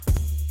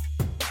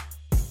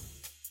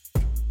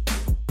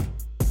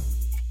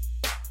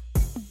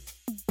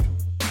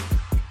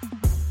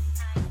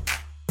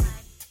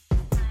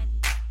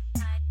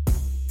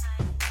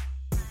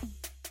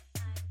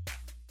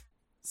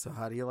So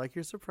how do you like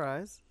your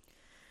surprise?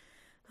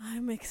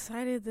 I'm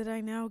excited that I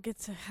now get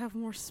to have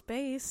more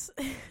space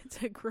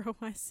to grow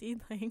my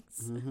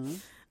seedlings. Mm-hmm.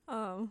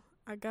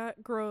 I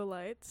got grow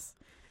lights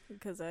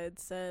because I had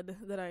said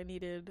that I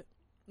needed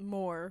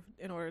more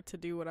in order to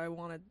do what I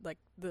wanted, like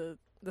the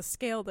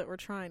scale that we're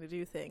trying to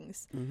do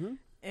things. Mm-hmm.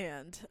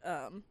 And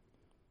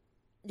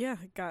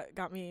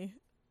got me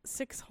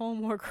 6 whole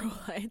more grow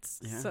lights.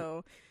 Yeah.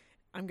 So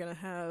I'm gonna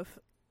have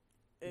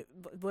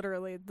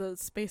literally the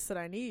space that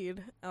I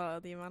need.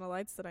 The amount of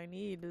lights that I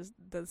need is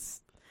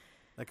this.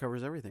 That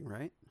covers everything,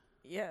 right?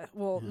 Yeah.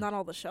 Well, Yeah. not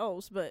all the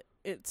shelves, but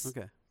it's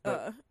Okay.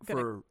 But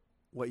gonna, for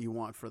what you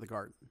want for the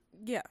garden.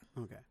 yeah.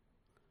 Okay.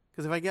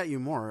 Because if I got you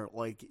more,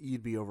 like,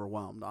 you'd be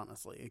overwhelmed,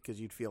 honestly,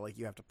 because you'd feel like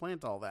you have to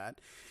plant all that.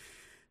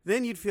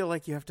 Then you'd feel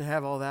like you have to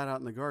have all that out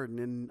in the garden.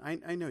 And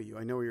I know you.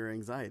 I know where your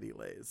anxiety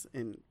lays.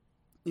 And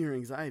your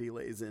anxiety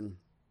lays in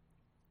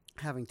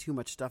having too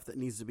much stuff that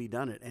needs to be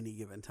done at any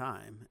given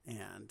time.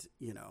 And,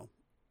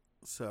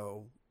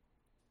 so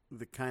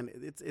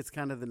it's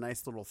kind of the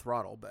nice little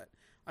throttle. But,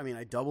 I mean,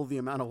 I double the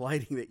amount of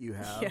lighting that you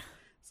have. Yeah.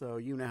 So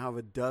you now have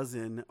a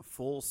dozen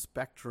full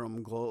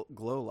spectrum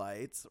glow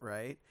lights,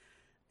 right?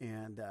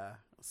 And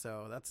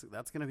so that's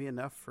going to be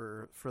enough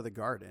for the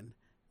garden.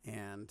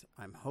 And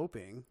I'm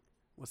hoping,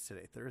 what's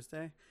today,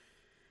 Thursday?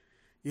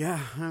 Yeah,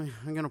 I'm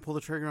going to pull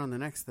the trigger on the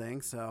next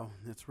thing. So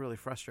it's really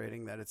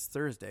frustrating that it's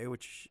Thursday,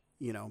 which,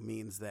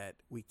 means that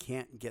we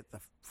can't get the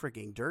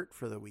freaking dirt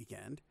for the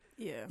weekend.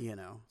 Yeah.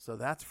 So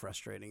that's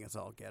frustrating as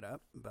all get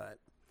up. But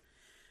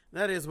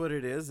that is what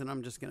it is. And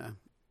I'm just going to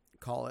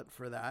call it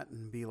for that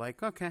and be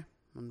like, okay,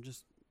 I'm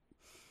just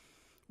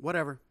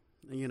whatever.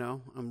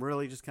 I'm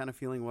really just kind of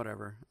feeling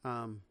whatever.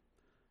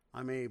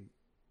 I may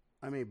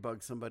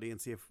bug somebody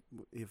and see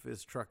if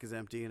his truck is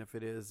empty, and if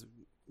it is,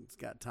 it's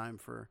got time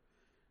for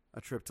a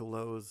trip to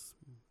Lowe's,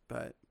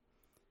 but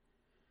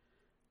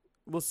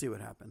we'll see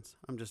what happens.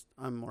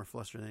 I'm more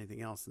flustered than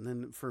anything else. And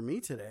then for me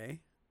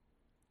today,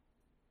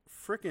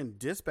 frickin'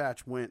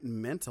 dispatch went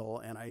mental,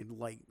 and I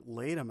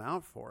laid them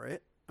out for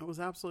it. It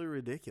was absolutely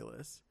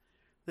ridiculous.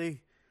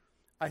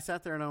 I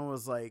sat there and I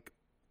was like,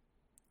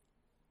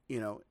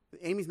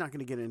 Amy's not going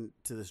to get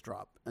into this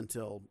drop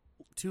until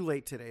too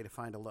late today to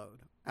find a load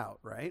out,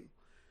 right?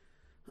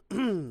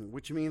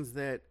 Which means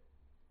that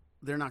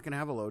they're not going to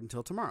have a load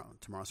until tomorrow.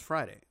 Tomorrow's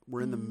Friday.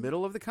 We're in the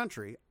middle of the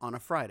country on a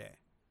Friday.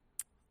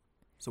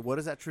 So what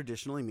does that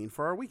traditionally mean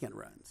for our weekend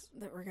runs?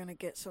 That we're going to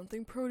get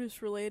something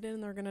produce related,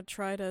 and they're going to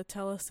try to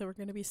tell us that we're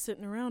going to be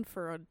sitting around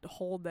for a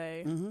whole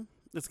day. Mm-hmm.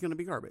 It's going to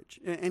be garbage.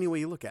 Any way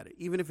you look at it.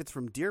 Even if it's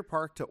from Deer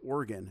Park to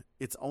Oregon,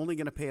 it's only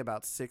going to pay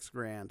about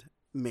 $6,000,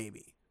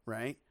 maybe,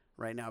 right?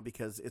 Right now,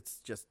 because it's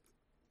just,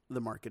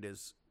 the market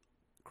is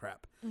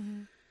crap.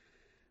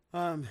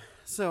 Mm-hmm.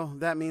 So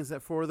that means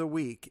that for the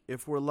week,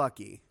 if we're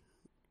lucky,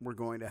 we're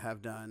going to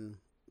have done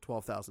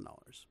 $12,000.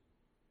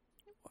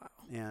 Wow.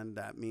 And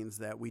that means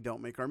that we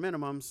don't make our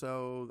minimum,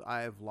 so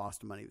I've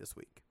lost money this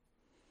week.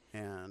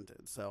 And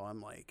so I'm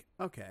like,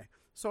 okay.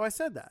 So I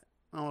said that.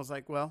 I was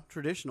like, well,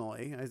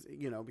 traditionally,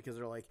 because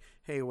they're like,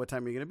 hey, what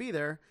time are you going to be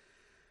there?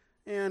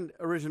 And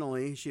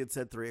originally she had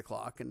said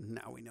 3:00, and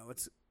now we know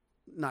it's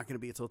not going to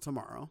be until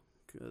tomorrow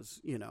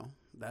because,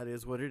 that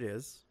is what it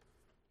is.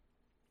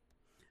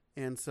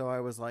 And so I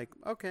was like,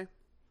 okay.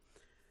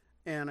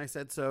 And I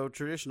said, so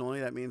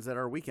traditionally that means that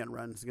our weekend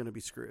run is going to be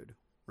screwed,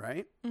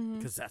 right?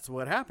 Because that's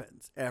what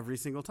happens every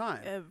single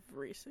time.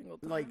 Every single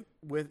time. Like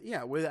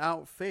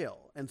without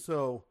fail. And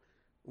so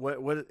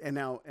and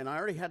I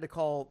already had to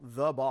call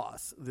the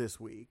boss this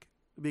week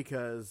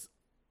because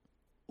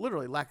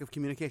literally lack of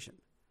communication.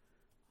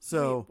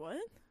 So wait, what?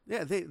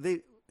 Yeah, they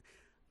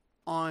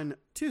on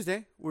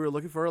Tuesday we were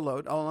looking for a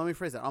load. Oh, let me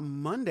phrase that.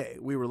 On Monday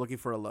we were looking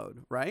for a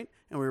load, right?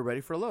 And we were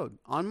ready for a load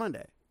on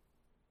Monday.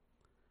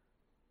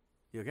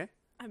 You okay?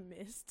 I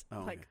missed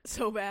okay.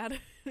 So bad.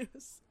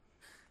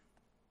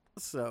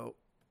 So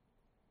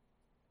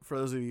for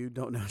those of you who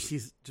don't know,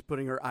 she's just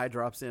putting her eye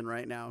drops in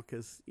right now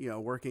because,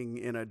 working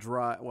in a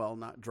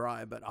not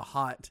dry, but a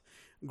hot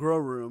grow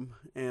room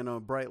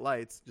and bright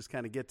lights just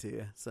kind of get to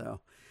you. So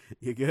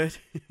you good?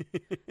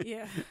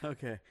 Yeah.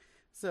 Okay.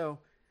 So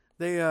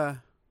they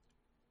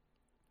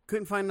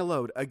couldn't find a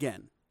load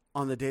again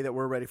on the day that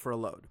we're ready for a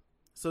load.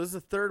 So this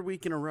is the 3rd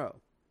week in a row.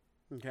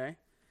 Okay.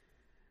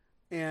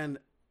 And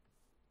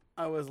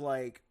I was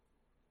like,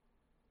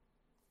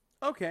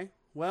 okay,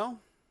 well,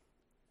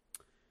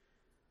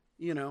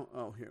 here,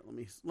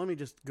 let me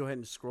just go ahead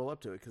and scroll up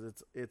to it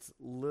because it's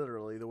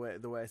literally the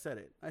way I said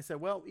it. I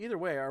said, well, either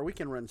way, our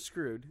weekend run's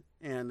screwed.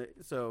 And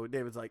so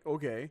David's like,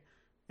 okay.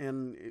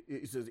 And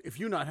he says, if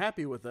you're not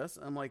happy with us,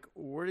 I'm like,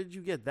 where did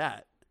you get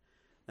that?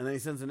 And then he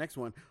sends the next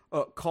one,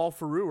 call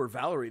Faru or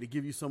Valerie to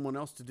give you someone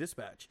else to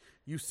dispatch.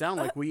 You sound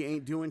like we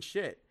ain't doing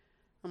shit.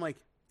 I'm like,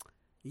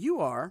 you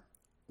are,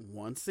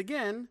 once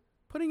again,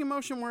 putting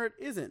emotion where it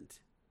isn't.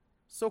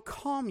 So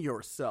calm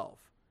yourself.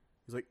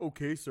 He's like,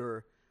 okay,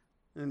 sir.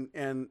 And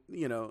then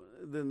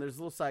there's a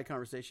little side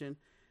conversation.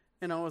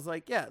 And I was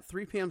like, yeah,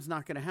 3 p.m. is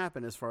not going to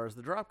happen as far as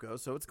the drop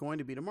goes, so it's going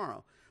to be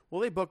tomorrow.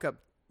 Well, they book up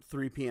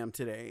 3 p.m.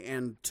 today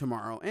and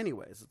tomorrow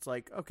anyways. It's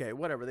like, okay,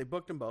 whatever. They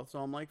booked them both, so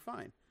I'm like,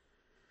 fine.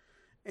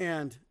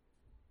 And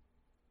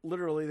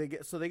literally they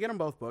get them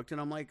both booked, and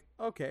I'm like,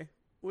 okay,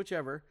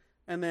 whichever.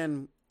 And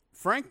then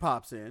Frank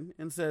pops in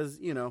and says,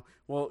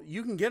 well,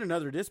 you can get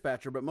another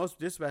dispatcher, but most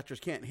dispatchers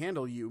can't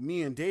handle you.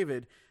 Me and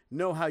David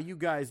know how you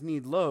guys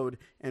need load,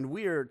 and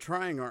we are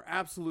trying our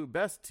absolute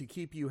best to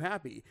keep you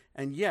happy.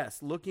 And yes,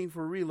 looking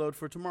for reload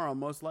for tomorrow,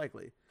 most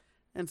likely.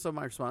 And so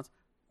my response,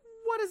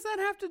 what does that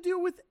have to do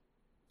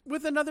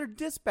with another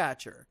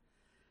dispatcher?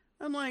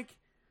 I'm like,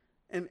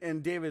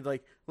 and David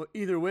like, well,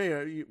 either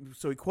way,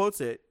 so he quotes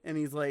it, and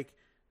he's like,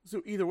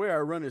 so either way,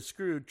 our run is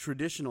screwed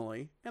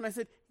traditionally. And I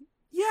said,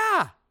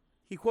 yeah.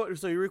 He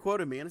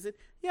requoted me, and I said,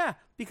 yeah,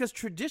 because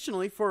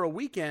traditionally for a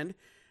weekend,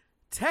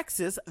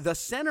 Texas, the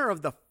center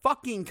of the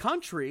fucking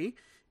country,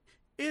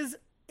 is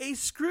a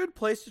screwed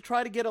place to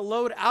try to get a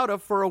load out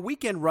of for a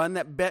weekend run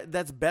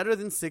that's better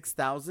than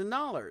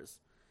 $6,000.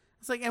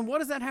 It's like, and what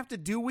does that have to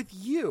do with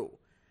you?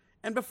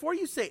 And before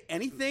you say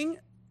anything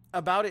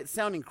about it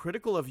sounding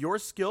critical of your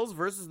skills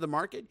versus the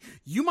market,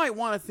 you might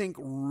want to think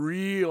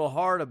real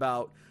hard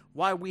about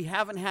why we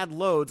haven't had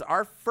loads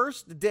our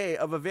first day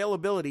of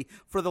availability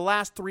for the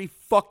last 3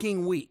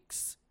 fucking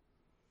weeks.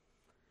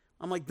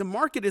 I'm like, the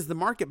market is the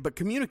market, but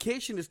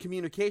communication is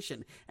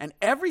communication. And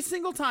every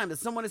single time that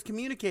someone has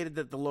communicated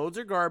that the loads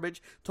are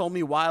garbage, told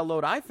me why a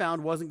load I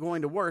found wasn't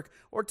going to work,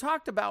 or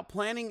talked about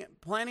planning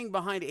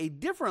behind a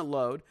different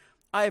load,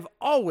 I've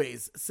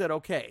always said,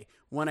 okay,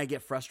 when I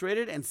get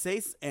frustrated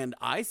and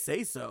I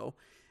say so,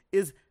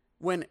 is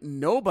when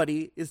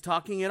nobody is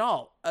talking at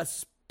all,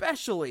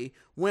 especially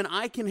when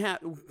I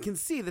can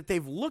see that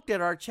they've looked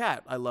at our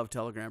chat. I love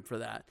Telegram for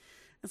that.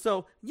 And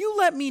so you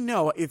let me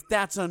know if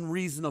that's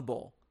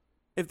unreasonable,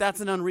 if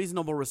that's an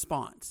unreasonable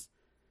response.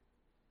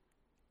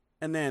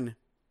 And then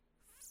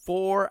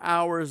 4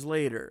 hours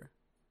later,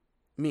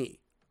 me,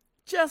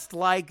 just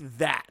like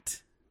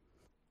that.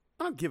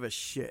 I don't give a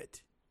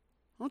shit.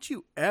 Don't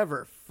you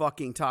ever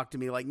fucking talk to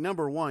me like,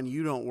 number one,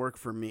 you don't work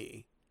for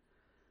me.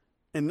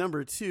 And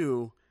number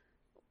two,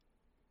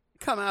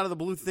 come out of the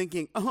blue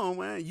thinking, oh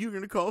man, you're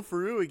going to call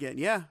Faru again.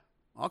 Yeah,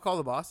 I'll call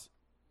the boss.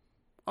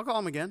 I'll call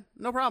him again.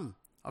 No problem.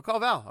 I'll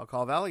call Val. I'll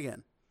call Val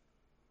again.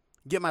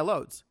 Get my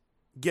loads.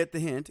 Get the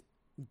hint.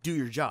 Do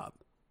your job.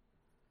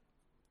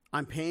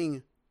 I'm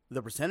paying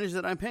the percentage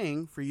that I'm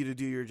paying for you to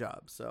do your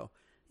job. So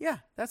yeah,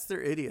 that's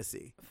their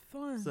idiocy.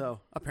 Fun.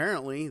 So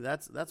apparently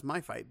that's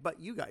my fight, but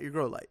you got your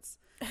grow lights.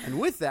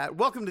 And with that,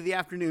 welcome to the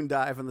afternoon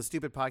dive on the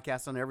Stupid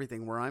Podcast on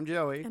Everything, where I'm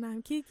Joey. And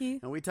I'm Kiki.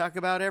 And we talk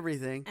about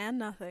everything. And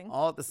nothing.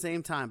 All at the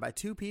same time by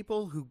two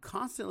people who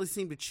constantly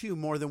seem to chew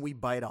more than we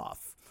bite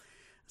off.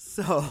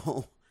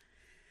 So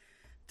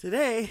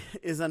today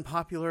is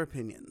Unpopular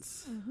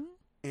Opinions. Mm-hmm.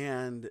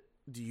 And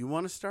do you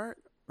want to start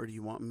or do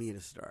you want me to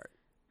start?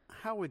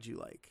 How would you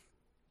like?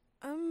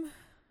 I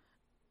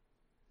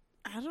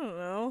don't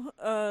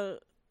know.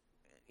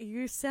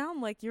 You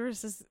sound like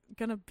yours is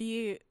going to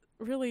be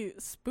really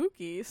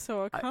spooky,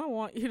 so I kind of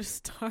want you to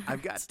start.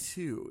 I've got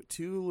two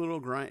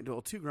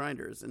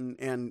grinders,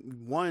 and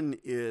one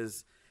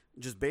is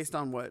just based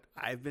on what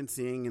I've been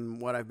seeing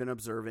and what I've been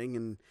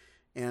observing,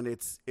 and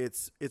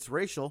it's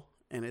racial,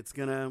 and it's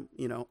gonna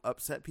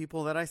upset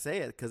people that I say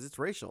it because it's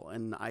racial,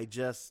 and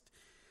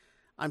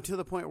I'm to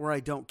the point where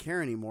I don't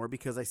care anymore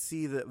because I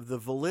see the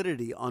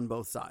validity on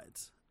both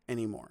sides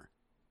anymore,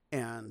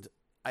 and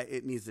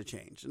it needs to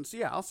change. And so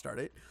yeah, I'll start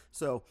it.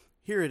 So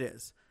here it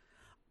is.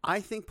 I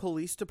think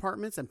police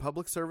departments and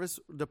public service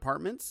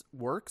departments,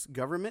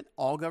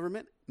 all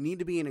government, need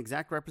to be an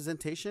exact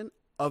representation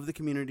of the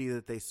community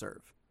that they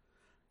serve.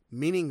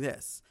 Meaning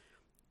this,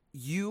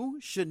 you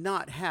should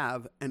not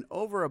have an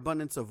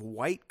overabundance of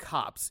white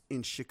cops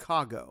in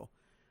Chicago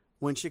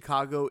when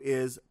Chicago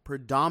is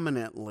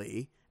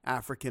predominantly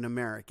African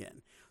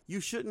American.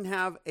 You shouldn't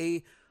have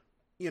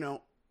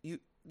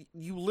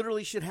you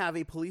literally should have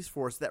a police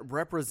force that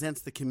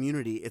represents the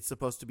community it's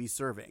supposed to be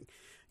serving.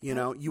 You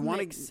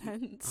want to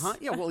sense.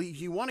 Yeah, well,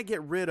 you want to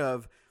get rid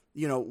of,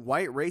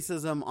 white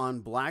racism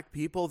on black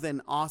people,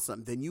 then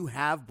awesome. Then you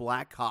have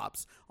black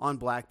cops on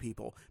black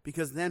people,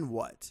 because then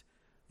what?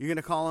 You're going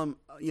to call them,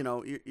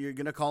 you're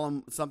going to call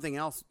them something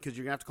else because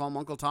you're going to have to call them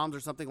Uncle Toms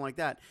or something like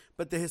that.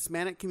 But the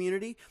Hispanic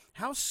community,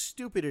 how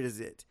stupid is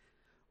it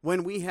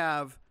when we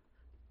have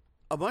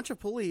a bunch of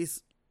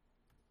police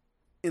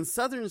in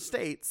southern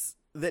states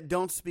that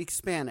don't speak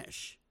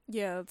Spanish?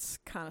 Yeah, it's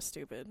kind of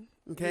stupid.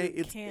 Okay.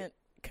 You can't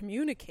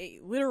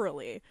communicate,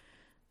 literally.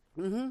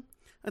 Mm-hmm.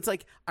 It's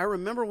like, I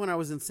remember when I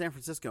was in San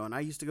Francisco, and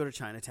I used to go to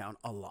Chinatown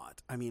a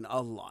lot. I mean,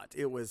 a lot.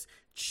 It was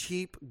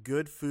cheap,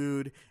 good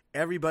food.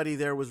 Everybody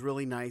there was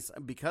really nice.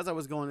 Because I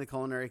was going to the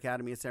Culinary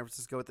Academy of San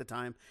Francisco at the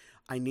time,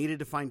 I needed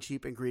to find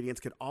cheap ingredients,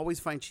 could always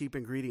find cheap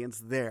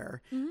ingredients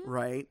there,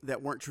 right,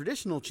 that weren't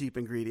traditional cheap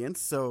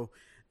ingredients. So,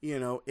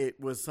 it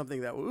was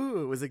something that,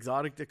 it was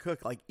exotic to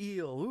cook, like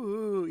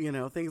eel,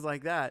 things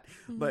like that.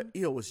 Mm-hmm. But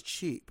eel was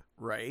cheap,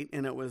 right?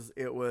 And that was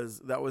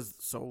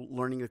so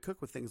learning to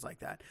cook with things like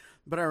that.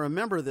 But I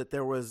remember that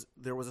there was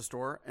a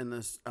store, and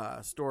this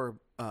store,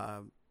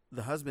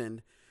 the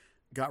husband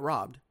got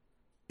robbed,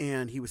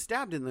 and he was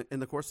stabbed in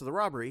the course of the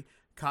robbery.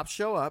 Cops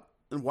show up,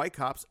 and white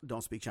cops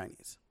don't speak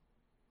Chinese.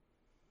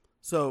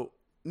 So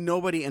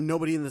nobody in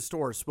the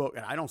store spoke,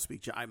 and I don't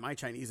speak. My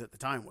Chinese at the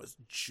time was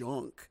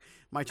junk.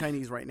 My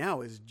Chinese right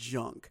now is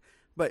junk.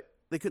 But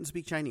they couldn't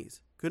speak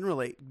Chinese, couldn't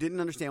relate, didn't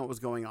understand what was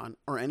going on,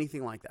 or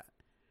anything like that.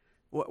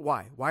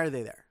 Why? Why are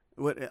they there?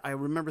 I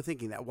remember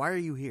thinking that. Why are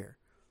you here?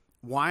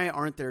 Why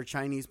aren't there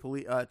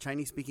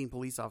Chinese-speaking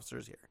police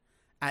officers here?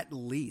 At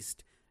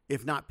least,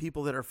 if not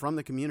people that are from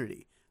the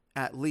community,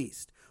 at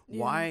least.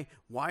 Yeah.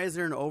 Why is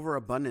there an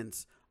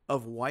overabundance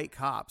of white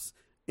cops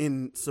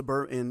in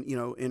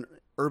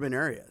urban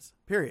areas?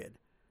 Period.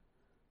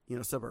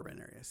 Suburban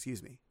areas.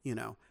 Excuse me.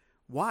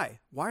 Why?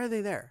 Why are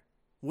they there?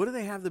 What do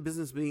they have the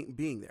business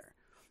being there?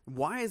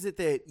 Why is it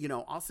that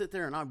I'll sit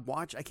there and I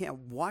can't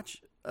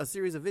watch a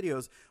series of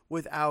videos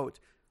without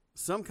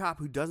some cop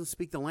who doesn't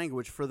speak the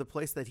language for the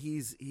place that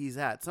he's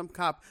at. Some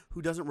cop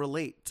who doesn't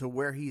relate to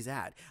where he's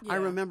at. Yeah. I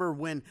remember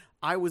when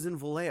I was in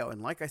Vallejo,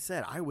 and like I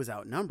said, I was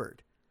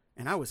outnumbered.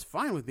 And I was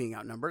fine with being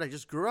outnumbered. I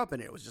just grew up in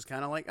it. It was just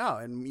kind of like,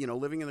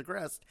 living in the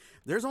Crest,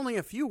 there's only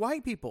a few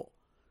white people.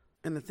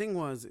 And the thing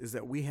is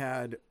that we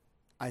had,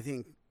 I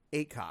think,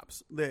 8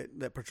 cops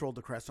that patrolled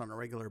the Crest on a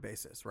regular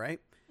basis, right?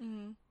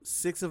 Mm-hmm.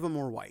 6 of them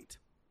were white.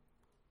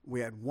 We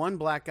had 1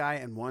 black guy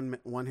and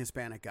one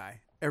Hispanic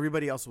guy.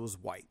 Everybody else was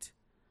white.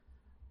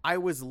 I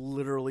was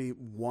literally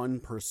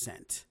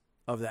 1%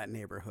 of that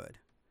neighborhood.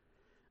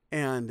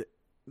 And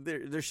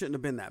there shouldn't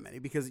have been that many,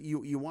 because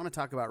you want to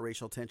talk about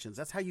racial tensions.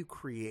 That's how you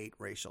create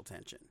racial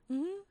tension.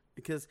 Mm-hmm.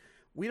 Because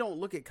we don't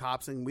look at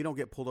cops and we don't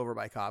get pulled over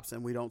by cops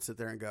and we don't sit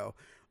there and go,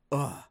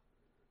 ugh,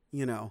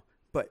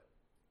 but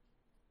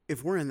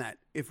if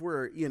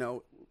we're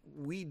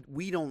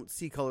we don't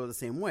see color the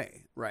same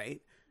way.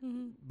 Right.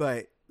 Mm-hmm.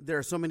 But there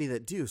are so many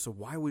that do. So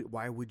why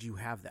would you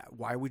have that?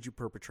 Why would you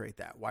perpetrate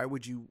that? Why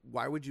would you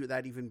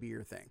that even be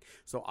your thing?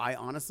 So I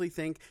honestly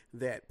think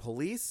that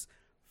police,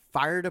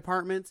 fire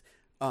departments,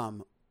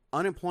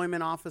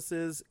 unemployment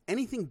offices,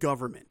 anything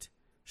government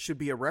should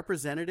be a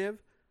representation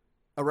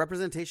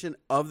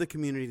of the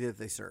community that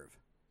they serve,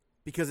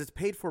 because it's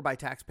paid for by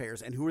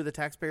taxpayers. And who are the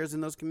taxpayers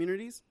in those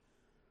communities?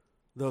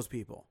 Those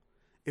people.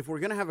 If we're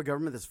going to have a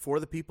government that's for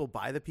the people,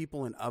 by the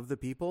people, and of the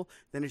people,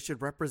 then it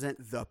should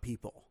represent the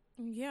people.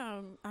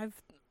 Yeah,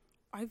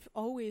 I've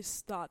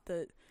always thought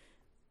that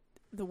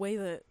the way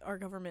that our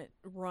government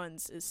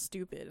runs is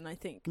stupid, and I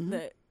think mm-hmm.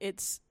 that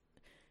it's,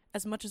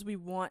 as much as we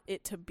want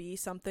it to be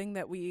something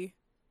that we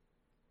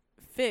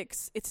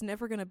fix, it's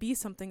never going to be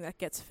something that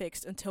gets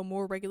fixed until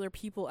more regular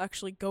people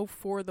actually go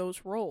for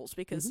those roles.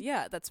 Because mm-hmm.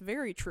 yeah, that's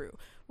very true.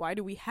 Why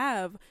do we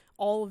have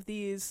all of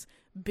these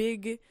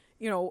big,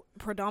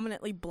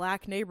 predominantly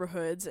black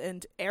neighborhoods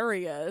and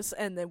areas,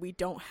 and then we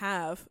don't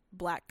have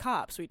black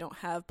cops? We don't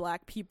have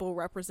black people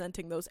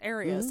representing those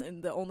areas. Mm-hmm.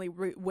 And the only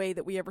way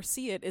that we ever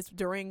see it is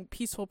during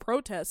peaceful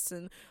protests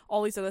and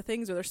all these other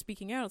things where they're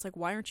speaking out. It's like,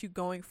 why aren't you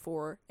going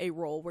for a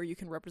role where you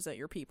can represent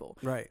your people?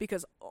 Right.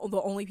 Because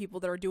the only people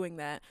that are doing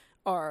that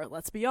are,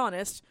 let's be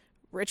honest,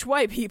 rich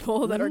white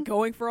people that mm-hmm. are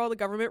going for all the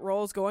government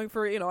roles, going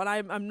for, and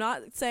I'm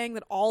not saying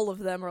that all of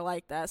them are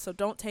like that. So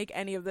don't take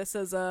any of this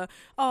as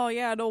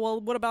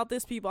what about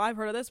this people? I've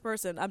heard of this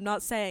person. I'm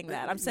not saying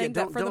that. I'm saying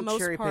that for the most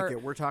part. Don't cherry pick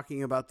it. We're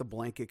talking about the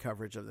blanket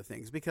coverage of the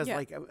things, because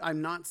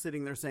I'm not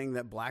sitting there saying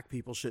that black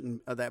people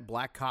that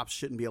black cops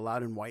shouldn't be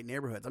allowed in white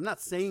neighborhoods. I'm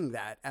not saying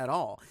that at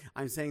all.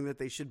 I'm saying that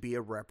they should be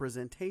a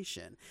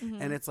representation.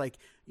 Mm-hmm. And it's like,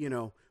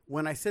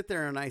 when I sit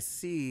there and I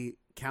see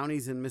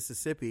counties in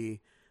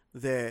Mississippi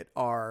that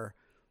are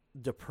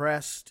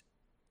depressed,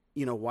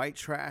 white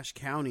trash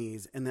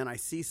counties, and then I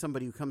see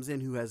somebody who comes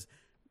in who has,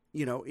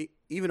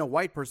 even a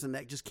white person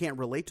that just can't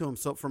relate to him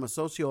from a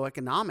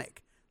socioeconomic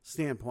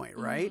standpoint,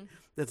 right? Mm-hmm.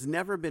 That's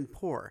never been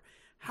poor.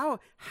 How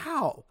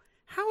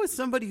is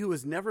somebody who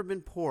has never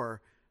been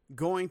poor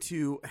going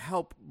to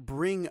help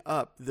bring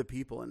up the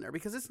people in there?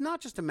 Because it's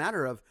not just a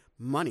matter of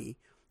money.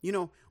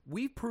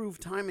 We prove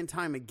time and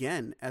time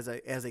again as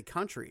a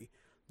country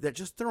that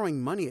just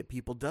throwing money at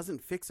people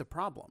doesn't fix a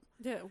problem.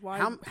 Yeah, why?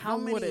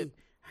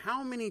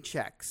 How many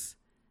checks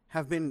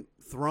have been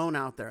thrown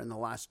out there in the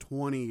last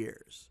 20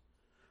 years,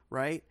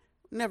 right?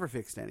 Never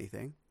fixed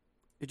anything.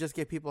 It just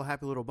gave people a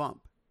happy little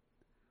bump.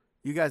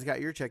 You guys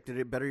got your check. Did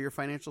it better your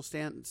financial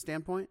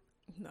standpoint?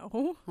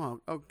 No.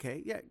 Well,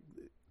 okay. Yeah.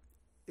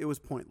 It was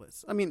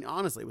pointless. I mean,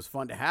 honestly, it was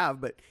fun to have,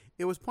 but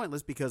it was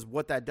pointless, because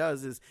what that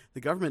does is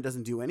the government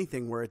doesn't do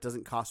anything where it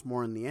doesn't cost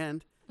more in the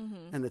end.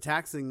 Mm-hmm. And the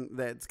taxing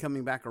that's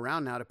coming back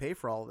around now to pay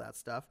for all of that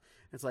stuff,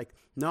 it's like,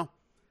 no,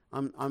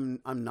 I'm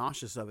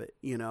nauseous of it,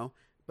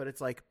 But it's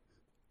like,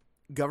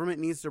 government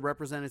needs to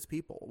represent its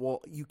people.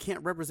 Well, you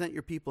can't represent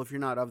your people if you're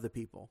not of the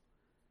people.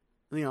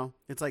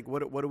 It's like,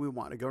 what do we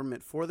want? A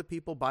government for the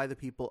people, by the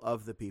people,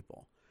 of the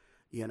people.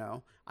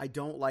 I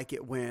don't like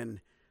it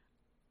when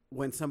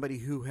somebody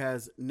who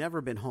has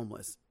never been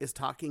homeless is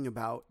talking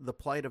about the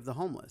plight of the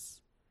homeless.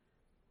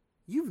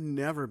 You've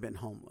never been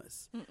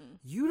homeless. Mm-mm.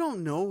 You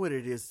don't know what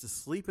it is to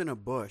sleep in a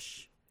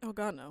bush. Oh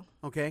God, no.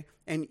 Okay.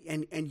 And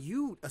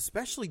you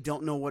especially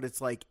don't know what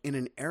it's like in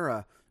an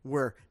era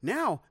Where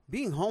now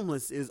being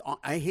homeless is,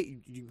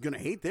 you're going to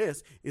hate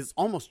this, is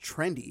almost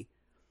trendy.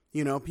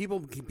 You know,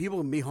 people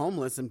can be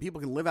homeless and people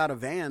can live out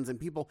of vans and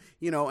people,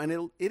 you know,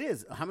 and it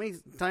is. How many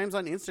times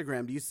on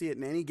Instagram do you see it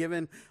in any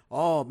given,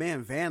 oh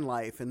man, van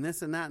life and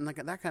this and that and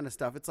that kind of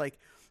stuff? It's like,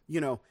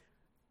 you know,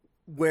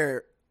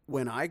 where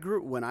when I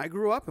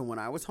grew up and when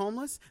I was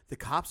homeless, the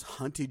cops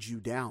hunted you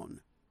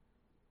down.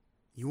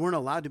 You weren't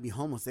allowed to be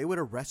homeless. They would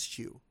arrest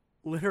you,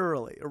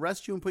 literally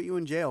arrest you and put you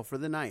in jail for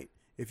the night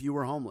if you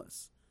were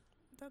homeless.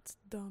 That's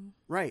dumb.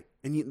 Right.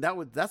 And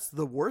that's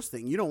the worst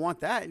thing. You don't want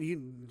that.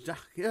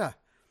 Yeah.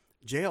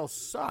 Jail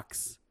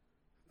sucks.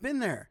 Been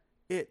there.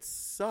 It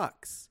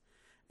sucks.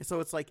 And so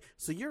it's like,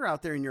 so you're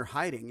out there and you're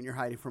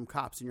hiding from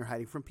cops and you're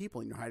hiding from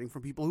people and you're hiding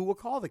from people who will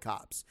call the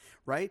cops,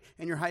 right?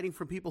 And you're hiding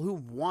from people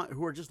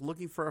who are just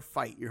looking for a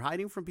fight. You're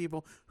hiding from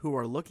people who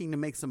are looking to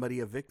make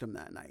somebody a victim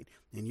that night.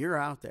 And you're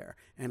out there.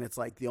 And it's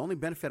like, the only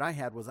benefit I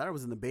had was that I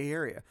was in the Bay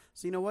Area.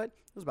 So you know what?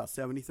 It was about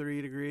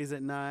 73 degrees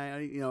at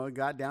night. You know, it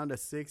got down to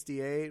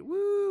 68.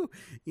 Woo!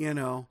 You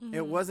know,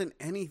 It wasn't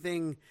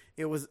anything.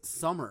 It was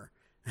summer.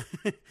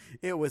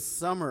 It was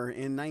summer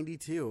in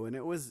 92 and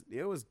it was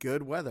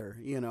good weather.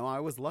 You know, I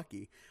was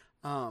lucky.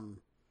 But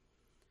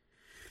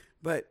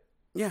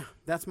yeah,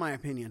 that's my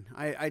opinion.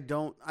 I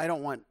don't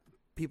want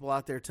people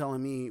out there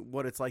telling me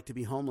what it's like to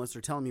be homeless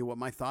or telling me what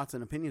my thoughts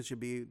and opinions should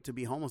be to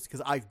be homeless,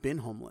 because I've been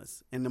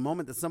homeless. And the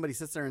moment that somebody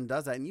sits there and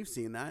does that, and you've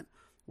seen that,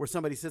 where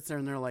somebody sits there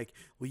and they're like,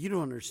 well, you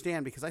don't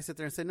understand, because I sit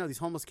there and say, no, these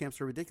homeless camps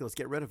are ridiculous.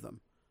 Get rid of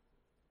them.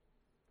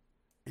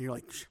 And you're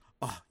like,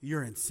 oh,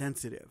 you're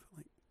insensitive.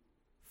 Like,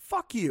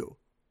 fuck you.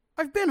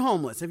 I've been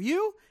homeless. Have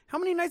you? How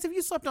many nights have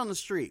you slept on the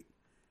street?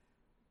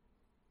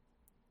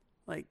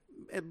 Like,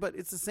 but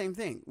it's the same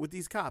thing with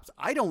these cops.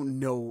 I don't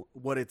know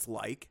what it's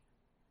like,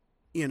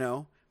 you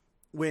know,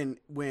 when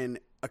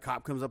a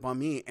cop comes up on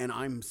me and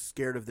I'm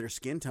scared of their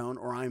skin tone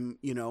or I'm,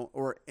 you know,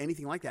 or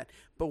anything like that.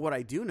 But what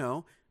I do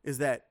know is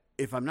that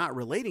if I'm not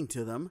relating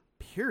to them,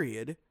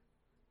 period,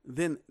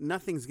 then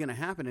nothing's going to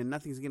happen and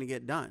nothing's going to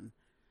get done.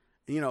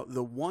 And, you know,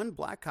 the one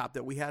black cop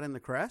that we had in the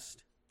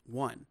Crest,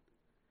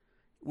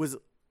 was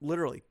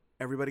literally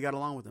everybody got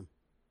along with him.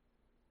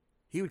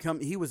 He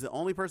was the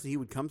only person. He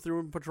would come through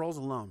in patrols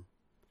alone,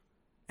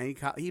 and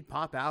he'd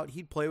pop out.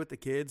 He'd play with the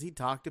kids. He'd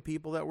talk to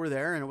people that were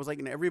there, and it was like,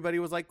 and everybody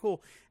was like,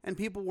 cool. And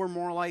people were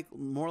more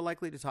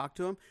likely to talk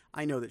to him.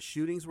 I know that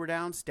shootings were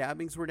down,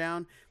 stabbings were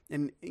down,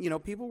 and you know,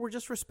 people were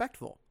just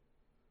respectful,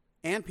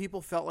 and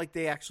people felt like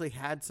they actually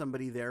had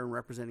somebody there and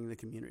representing the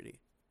community.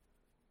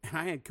 And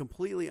I had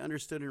completely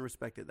understood and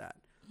respected that.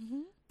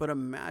 Mm-hmm. But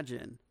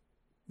imagine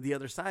the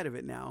other side of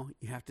it. Now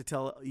you have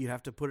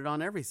to put it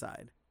on every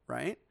side,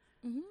 right?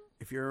 Mm-hmm.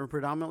 If you're in a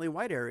predominantly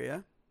white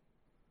area,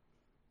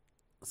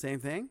 same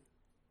thing.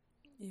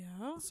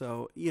 Yeah.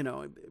 So, you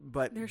know,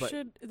 but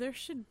there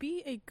should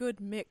be a good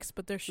mix,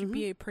 but there should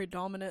be a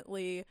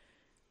predominantly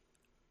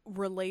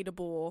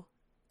relatable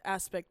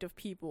aspect of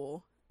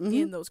people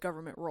in those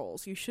government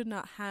roles. You should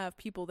not have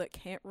people that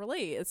can't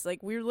relate. It's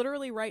like we're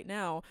literally right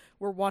now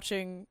we're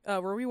rewatching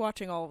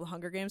all of the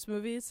Hunger Games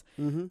movies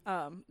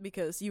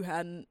because you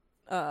hadn't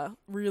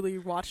really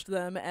watched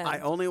them. And I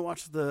only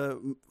watched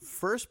the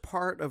first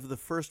part of the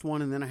first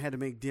one, and then I had to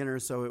make dinner,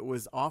 so it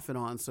was off and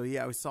on. So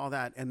yeah, I saw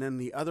that, and then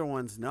the other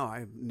ones, no,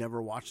 I've never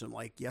watched them.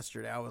 Like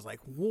yesterday, I was like,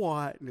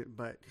 what?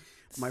 But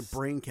my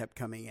brain kept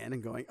coming in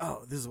and going,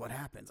 oh, this is what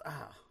happens.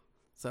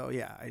 So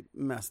yeah, I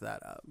messed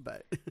that up.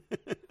 But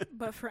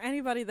but for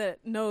anybody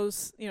that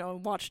knows, you know,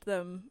 watched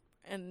them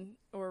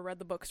or read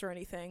the books or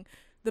anything,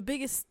 the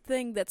biggest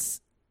thing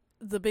that's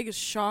the biggest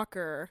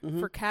shocker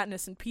for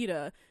Katniss and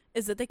Peeta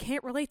is that they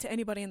can't relate to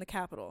anybody in the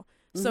Capitol.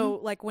 So,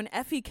 like, when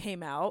Effie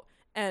came out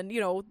and, you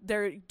know,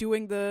 they're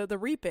doing the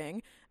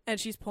reaping and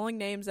she's pulling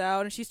names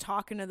out and she's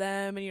talking to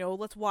them and, you know,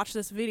 let's watch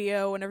this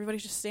video, and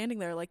everybody's just standing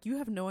there like, you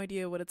have no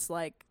idea what it's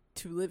like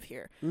to live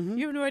here.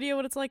 You have no idea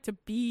what it's like to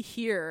be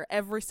here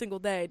every single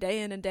day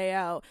in and day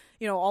out.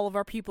 You know, all of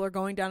our people are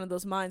going down in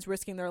those mines,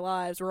 risking their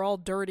lives. We're all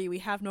dirty. We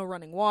have no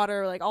running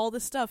water. Like, all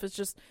this stuff is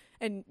just,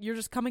 and you're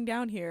just coming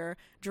down here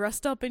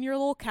dressed up in your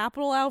little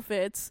Capitol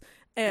outfits.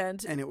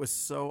 And it was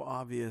so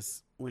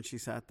obvious when she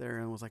sat there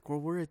and was like, well,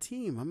 we're a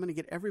team. I'm going to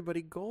get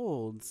everybody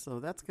gold,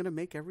 so that's going to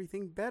make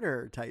everything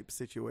better type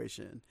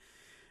situation.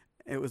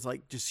 It was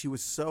like, just, she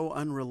was so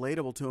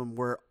unrelatable to him,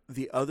 where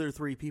the other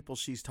three people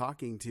she's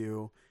talking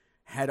to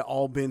had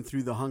all been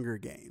through the Hunger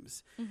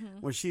Games.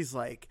 Where she's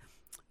like,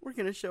 we're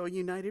going to show a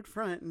united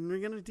front and we're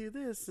going to do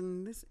this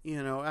and this,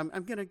 you know,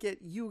 I'm going to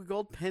get you a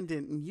gold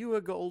pendant and you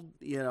a gold,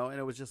 you know, and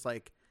it was just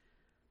like,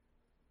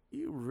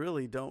 you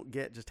really don't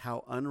get just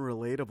how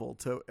unrelatable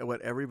to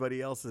what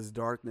everybody else's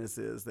darkness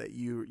is that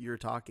you're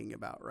talking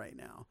about right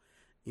now.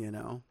 You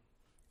know,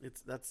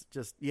 that's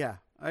just, yeah,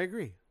 I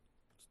agree.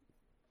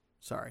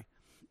 Sorry.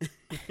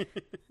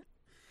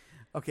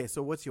 Okay.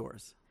 So what's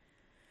yours?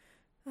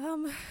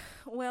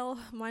 Well,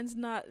 mine's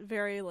not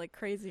very like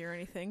crazy or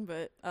anything,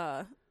 but,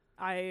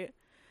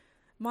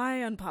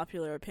 my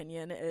unpopular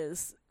opinion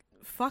is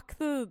fuck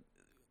the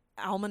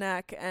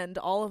almanac and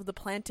all of the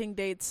planting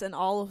dates and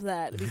all of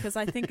that, because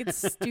I think it's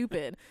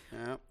stupid.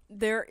 Yep.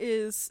 There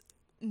is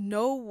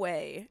no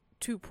way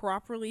to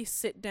properly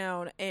sit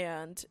down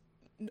and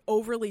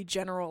overly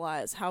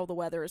generalize how the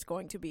weather is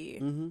going to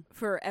be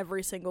for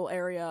every single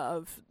area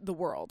of the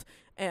world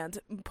and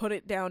put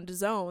it down to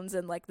zones.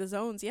 And like the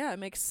zones, yeah, it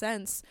makes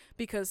sense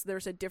because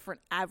there's a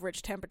different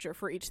average temperature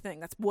for each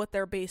thing. That's what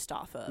they're based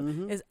off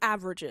of, is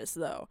averages,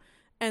 though.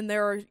 And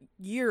there are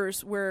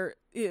years where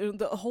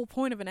the whole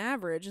point of an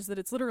average is that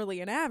it's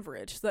literally an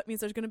average. So that means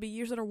there's going to be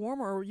years that are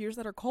warmer or years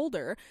that are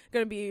colder.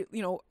 Going to be,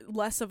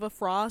 less of a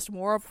frost,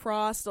 more of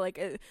frost.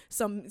 Like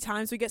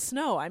sometimes we get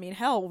snow. I mean,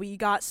 hell, we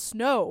got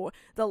snow.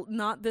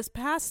 Not this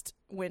past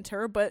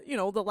winter, but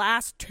the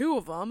last 2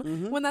 of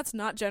them, when that's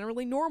not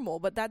generally normal.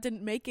 But that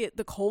didn't make it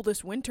the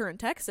coldest winter in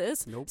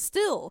Texas. Nope.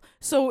 Still.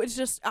 So it's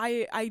just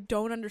I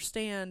don't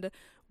understand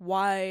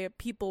why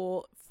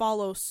people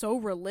follow so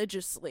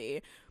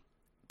religiously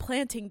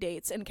planting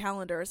dates and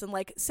calendars and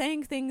like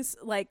saying things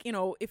like,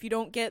 if you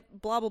don't get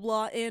blah blah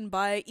blah in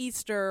by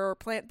Easter, or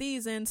plant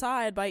these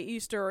inside by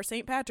Easter or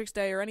St. Patrick's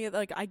Day or any of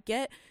I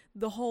get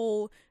the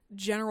whole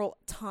general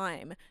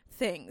time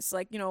things.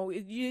 Like,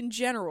 in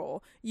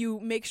general, you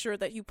make sure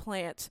that you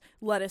plant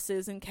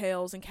lettuces and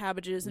kales and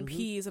cabbages and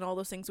peas and all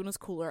those things when it's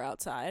cooler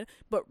outside,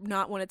 but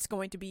not when it's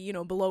going to be,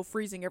 below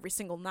freezing every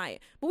single night.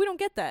 But we don't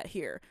get that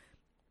here.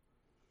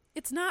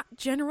 It's not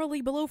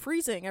generally below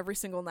freezing every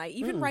single night.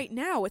 Even right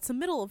now, it's the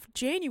middle of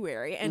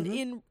January,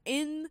 and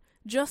in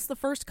just the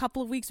first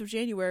couple of weeks of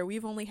January,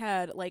 we've only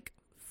had like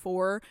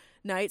 4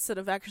 nights that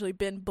have actually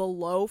been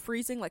below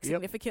freezing, like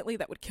significantly,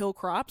 that would kill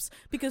crops,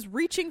 because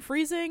reaching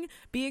freezing,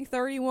 being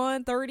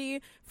 31,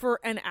 30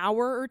 for an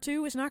hour or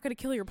 2 is not going to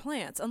kill your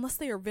plants unless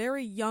they are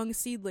very young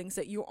seedlings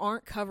that you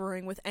aren't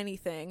covering with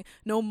anything,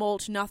 no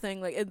mulch, nothing.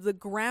 Like the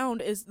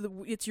ground is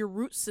it's your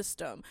root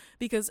system,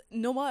 because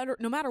no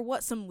matter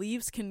what, some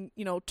leaves can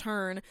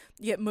turn,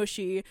 get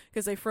mushy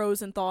because they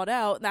froze and thawed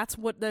out. That's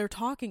what they're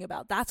talking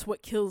about. That's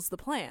what kills the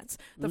plants.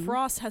 The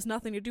frost has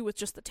nothing to do with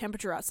just the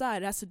temperature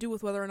outside. It has to do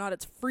with whether or not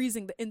it's freezing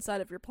the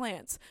inside of your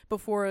plants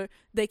before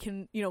they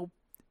can,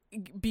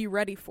 be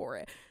ready for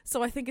it.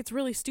 So I think it's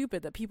really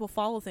stupid that people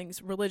follow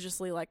things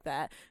religiously like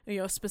that,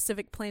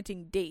 specific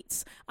planting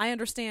dates. I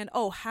understand,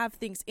 have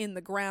things in the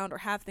ground or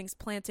have things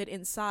planted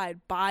inside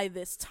by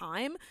this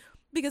time,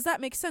 because that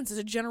makes sense as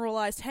a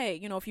generalized, hey,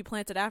 if you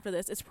plant it after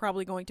this, it's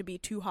probably going to be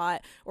too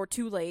hot or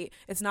too late.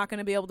 It's not going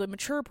to be able to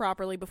mature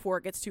properly before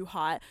it gets too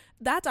hot.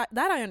 That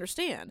I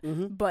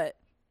understand. But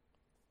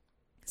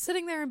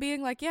sitting there and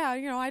being like, yeah,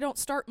 I don't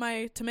start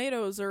my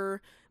tomatoes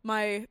or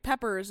my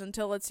peppers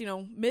until it's,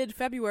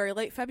 mid-February,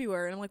 late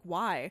February. And I'm like,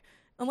 why?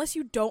 Unless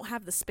you don't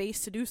have the space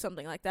to do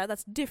something like that,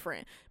 that's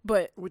different.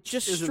 But which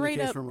just isn't straight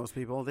the case up for most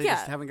people. They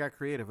just haven't got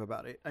creative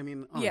about it. I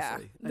mean,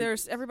 honestly. Yeah,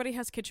 everybody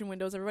has kitchen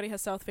windows. Everybody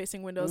has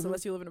south-facing windows,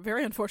 unless you live in a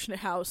very unfortunate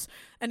house.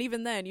 And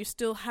even then, you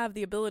still have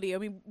the ability. I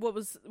mean, what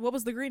was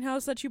the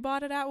greenhouse that you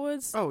bought at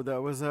Atwoods? Oh,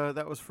 that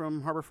was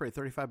from Harbor Freight,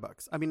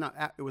 $35. I mean,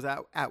 it was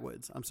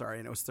Atwoods. I'm sorry,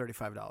 and it was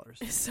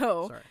 $35.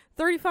 So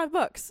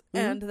 $35,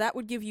 and that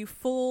would give you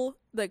full.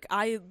 Like,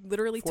 I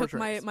literally took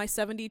my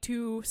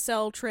 72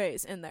 cell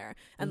trays in there,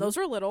 and those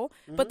are little,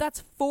 but that's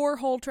 4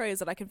 whole trays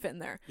that I can fit in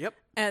there. Yep.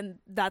 And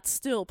that's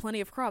still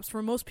plenty of crops.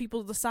 For most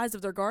people the size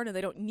of their garden,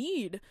 they don't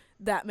need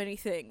that many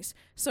things.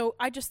 So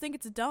I just think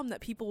it's dumb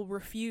that people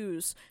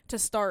refuse to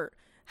start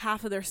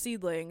half of their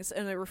seedlings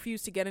and they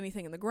refuse to get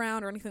anything in the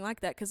ground or anything like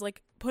that, because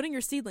like putting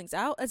your seedlings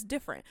out, that's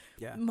different.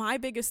 My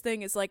biggest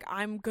thing is like,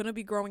 I'm gonna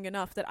be growing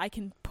enough that I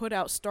can put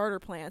out starter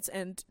plants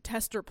and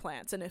tester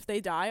plants, and if they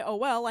die, oh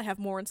well, I have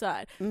more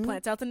inside.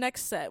 Plant out the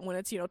next set when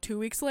it's 2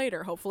 weeks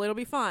later, hopefully it'll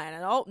be fine,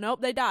 and oh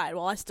nope, they died,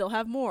 well I still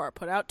have more,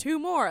 put out 2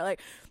 more. Like,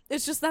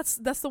 it's just that's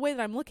the way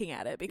that I'm looking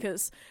at it,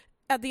 because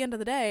at the end of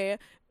the day,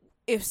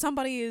 if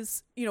somebody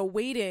is,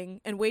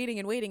 waiting and waiting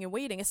and waiting and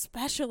waiting,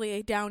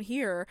 especially down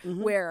here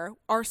where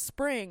our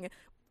spring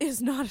is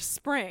not a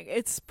spring.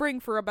 It's spring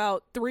for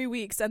about 3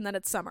 weeks and then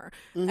it's summer.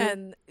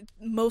 And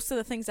most of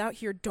the things out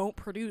here don't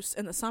produce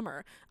in the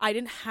summer. I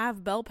didn't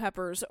have bell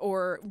peppers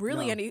or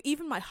really any,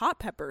 even my hot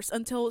peppers,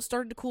 until it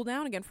started to cool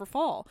down again for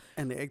fall.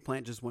 And the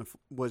eggplant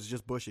was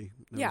just bushy.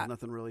 There was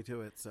nothing really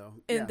to it. So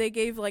and they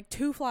gave like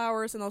 2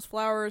 flowers, and those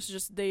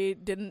flowers they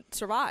didn't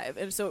survive.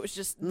 And so it was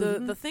just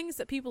the things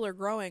that people are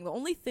growing. The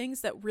only things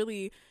that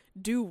really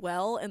do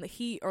well in the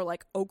heat are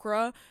like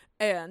okra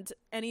and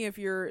any of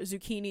your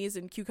zucchinis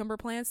and cucumber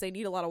plants. They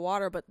need a lot of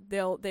water, but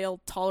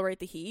they'll tolerate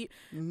the heat.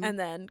 And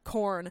then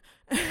corn.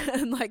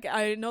 And like,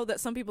 I know that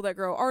some people that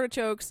grow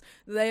artichokes,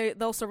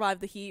 they'll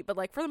survive the heat, but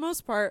like for the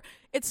most part,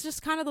 it's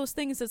just kind of those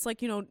things that's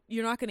like,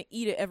 you're not going to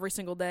eat it every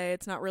single day.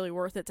 It's not really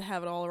worth it to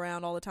have it all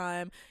around all the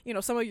time.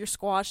 Some of your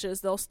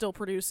squashes, they'll still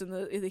produce in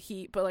the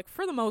heat, but like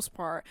for the most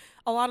part,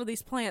 a lot of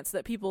these plants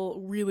that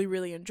people really,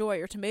 really enjoy,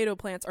 your tomato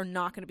plants, are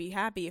not going to be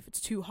happy if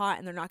it's too hot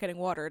and they're not getting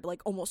watered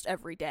like almost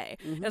every day.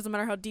 It doesn't no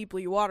matter how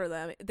deeply you water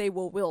them, they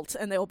will wilt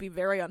and they'll be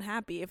very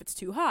unhappy if it's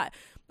too hot.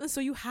 And so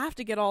you have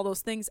to get all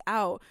those things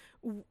out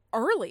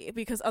early,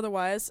 because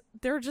otherwise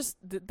they're just,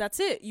 that's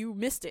it. You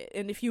missed it.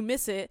 And if you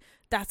miss it,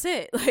 that's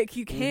it. Like,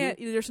 you can't,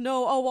 there's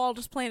no, oh, well, I'll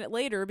just plant it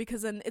later,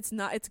 because then it's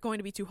going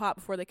to be too hot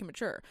before they can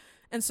mature.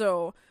 And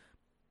so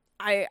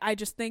I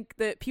just think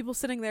that people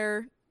sitting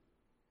there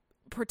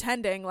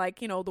pretending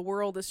like, you know, the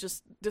world is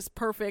just this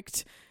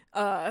perfect,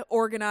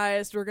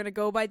 organized, we're gonna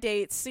go by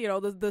dates, you know,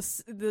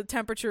 the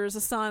temperatures, the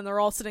sun, they're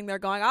all sitting there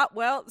going,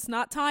 well, it's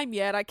not time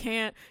yet, I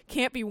can't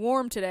be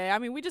warm today. I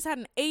mean, we just had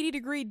an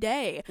 80-degree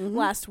day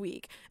last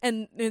week,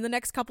 and in the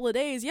next couple of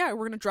days, we're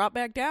gonna drop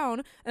back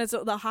down, and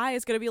so the high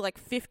is gonna be like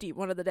 50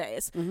 one of the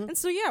days. And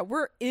so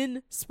we're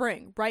in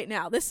spring right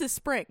now. This is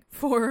spring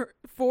for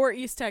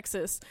East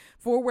Texas,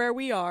 for where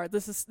we are.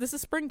 This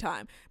is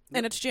springtime.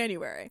 And it's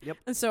January. Yep.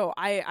 And so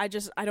I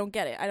don't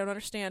get it. I don't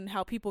understand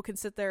how people can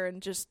sit there and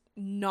just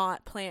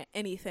not plant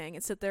anything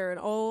and sit there and,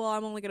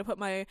 I'm only going to put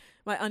my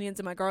onions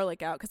and my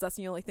garlic out because that's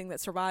the only thing that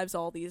survives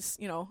all these,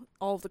 you know,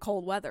 all of the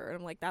cold weather. And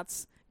I'm like,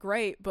 that's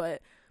great,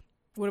 but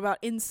what about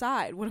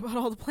inside? What about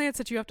all the plants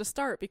that you have to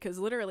start? Because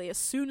literally as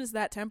soon as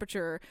that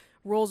temperature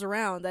rolls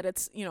around, that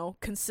it's, you know,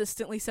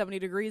 consistently 70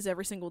 degrees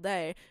every single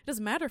day, it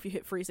doesn't matter if you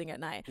hit freezing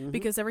at night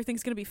because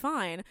everything's going to be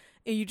fine,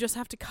 and you just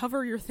have to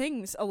cover your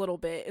things a little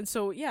bit. And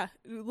so,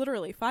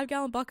 literally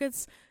 5-gallon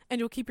buckets, and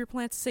you'll keep your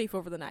plants safe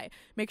over the night.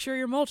 Make sure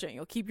you're mulching.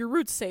 You'll keep your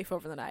roots safe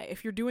over the night.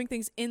 If you're doing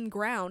things in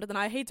ground, then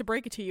I hate to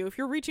break it to you, if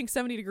you're reaching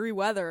 70-degree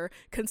weather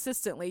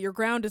consistently, your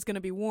ground is going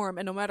to be warm,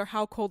 and no matter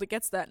how cold it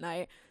gets that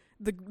night,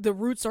 the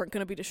roots aren't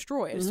going to be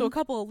destroyed. So a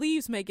couple of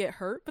leaves may get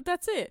hurt, but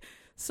that's it.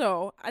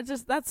 So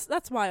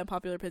that's my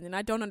unpopular opinion.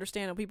 I don't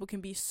understand how people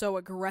can be so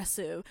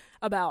aggressive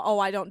about,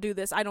 I don't do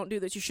this,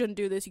 you shouldn't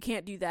do this, you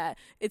can't do that,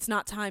 it's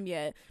not time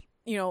yet,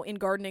 you know, in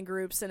gardening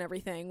groups and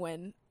everything,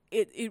 when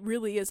it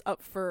really is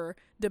up for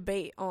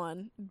debate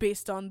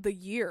based on the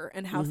year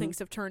and how things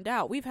have turned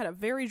out. We've had a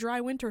very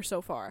dry winter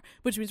so far,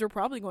 which means we're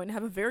probably going to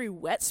have a very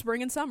wet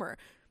spring and summer.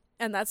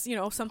 And that's, you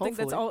know, something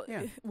hopefully,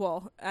 that's all,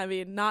 well, I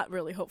mean, not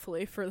really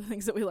hopefully for the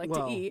things that we like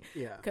to eat,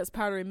 because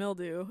powdery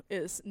mildew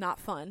is not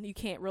fun. You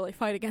can't really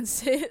fight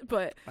against it,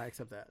 but I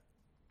accept that.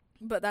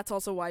 But that's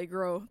also why you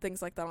grow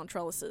things like that on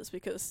trellises,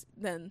 because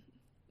then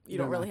you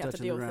don't really have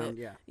to deal with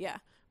it. Yeah.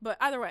 But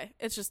either way,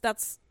 it's just,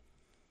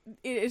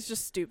 it's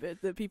just stupid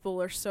that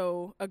people are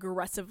so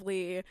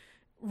aggressively,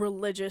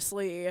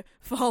 religiously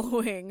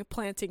following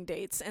planting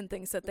dates and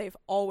things that they've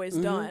always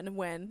done,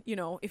 when, you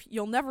know, if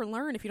you'll never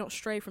learn if you don't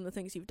stray from the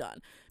things you've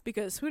done,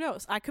 because who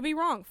knows, I could be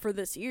wrong for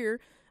this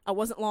year. I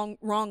wasn't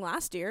wrong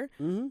last year.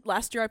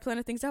 Last year I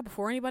planted things out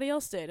before anybody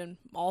else did, and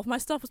all of my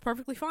stuff was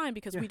perfectly fine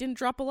because we didn't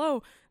drop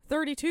below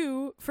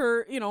 32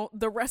 for, you know,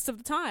 the rest of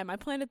the time. I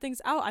planted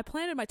things out. I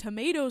planted my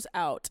tomatoes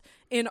out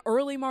in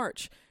early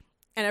March.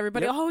 And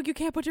everybody, you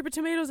can't put your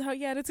tomatoes out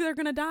yet. They're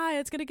going to die.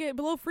 It's going to get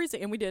below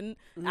freezing. And we didn't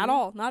at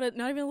all. Not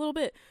even a little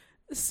bit.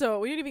 So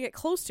we didn't even get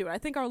close to it. I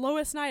think our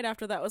lowest night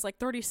after that was like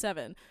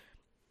 37.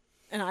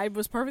 And I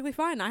was perfectly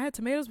fine. I had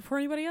tomatoes before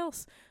anybody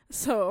else.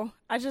 So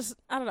I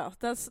don't know.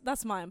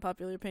 That's my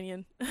unpopular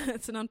opinion.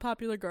 It's an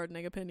unpopular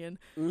gardening opinion.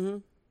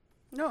 No,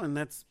 I'm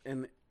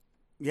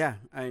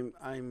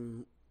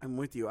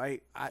with you. I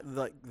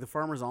like the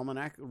Farmer's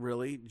Almanac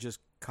really just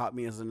caught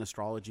me as an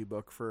astrology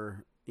book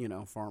for, you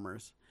know,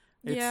 farmers.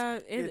 It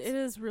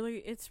is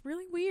really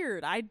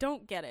weird. I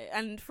don't get it.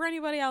 And for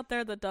anybody out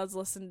there that does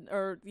listen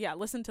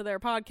to their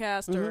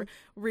podcast or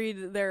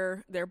read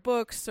their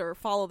books or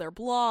follow their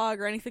blog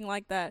or anything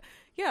like that,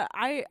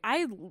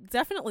 I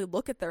definitely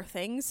look at their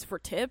things for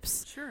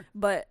tips. Sure.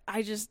 But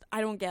I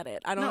don't get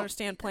it. I don't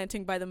understand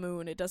planting by the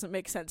moon. It doesn't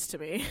make sense to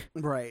me.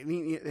 Right. I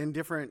mean,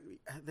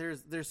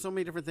 there's so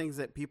many different things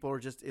that people are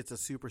just, it's a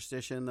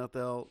superstition that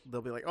they'll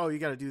be like, oh, you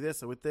got to do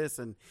this with this,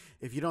 and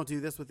if you don't do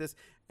this with this,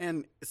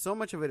 and so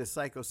much of it is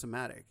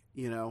psychosomatic,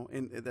 you know,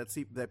 and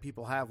that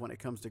people have when it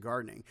comes to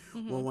gardening.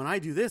 Well, when I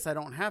do this, I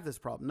don't have this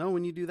problem. No,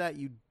 when you do that,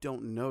 you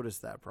don't notice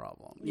that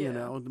problem. You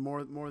know,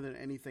 more than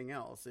anything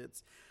else.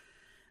 It's,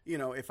 you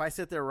know, if I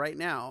sit there right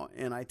now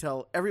and I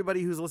tell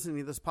everybody who's listening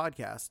to this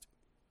podcast,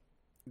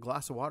 a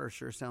glass of water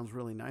sure sounds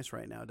really nice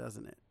right now,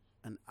 doesn't it?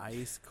 An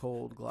ice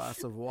cold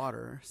glass of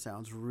water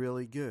sounds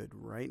really good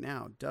right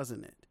now,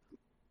 doesn't it?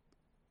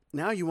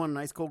 Now you want an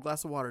ice cold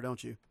glass of water,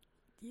 don't you?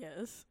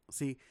 Yes.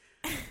 See,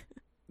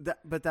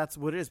 but that's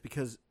what it is,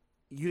 because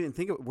you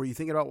didn't were you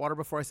thinking about water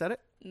before I said it?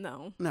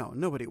 No,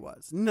 nobody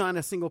was. Not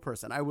a single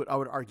person. I would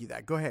argue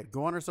that. Go ahead.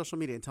 Go on our social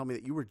media and tell me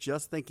that you were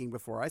just thinking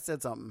before I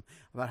said something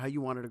about how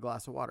you wanted a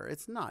glass of water.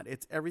 It's not.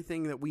 It's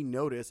everything that we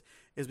notice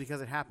is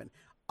because it happened.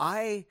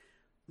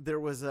 There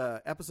was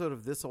a episode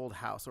of This Old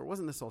House, or it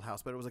wasn't This Old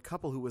House, but it was a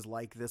couple who was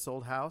like This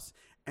Old House,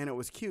 and it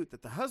was cute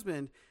that the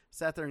husband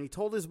sat there and he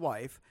told his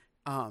wife,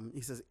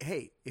 he says,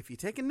 hey, if you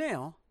take a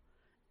nail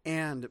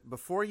and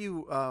before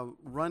you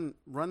run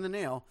the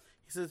nail,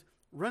 he says,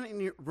 run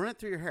it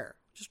through your hair.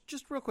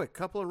 Just real quick,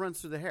 couple of runs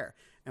through the hair.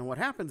 And what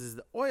happens is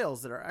the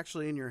oils that are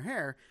actually in your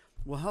hair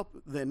will help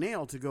the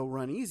nail to go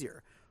run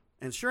easier.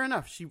 And sure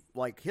enough, she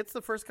like hits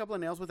the first couple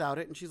of nails without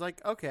it, and she's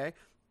like, okay.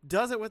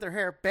 does it with her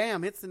hair,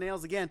 bam, hits the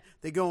nails again.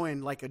 They go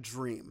in like a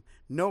dream.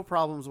 No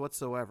problems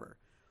whatsoever.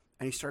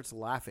 And he starts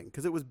laughing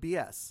because it was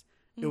BS.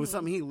 It was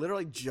something he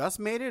literally just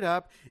made it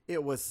up.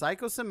 It was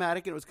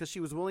psychosomatic. And it was because she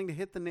was willing to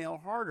hit the nail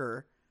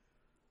harder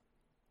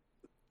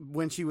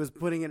when she was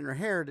putting it in her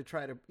hair to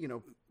try to,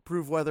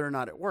 prove whether or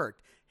not it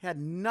worked. It had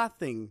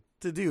nothing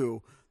to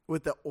do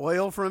with the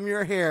oil from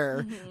your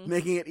hair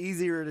making it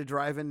easier to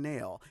drive a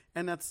nail.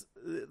 And that's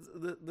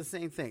the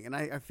same thing. And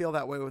I feel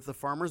that way with the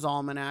Farmer's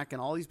Almanac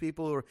and all these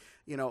people who are,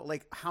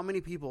 like how many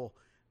people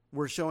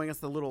were showing us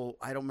the little,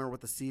 I don't remember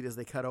what the seed is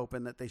they cut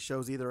open, that they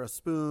shows either a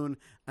spoon,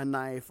 a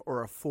knife,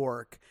 or a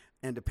fork.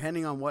 And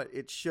depending on what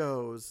it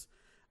shows,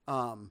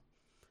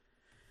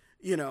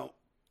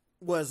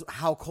 was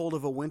how cold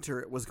of a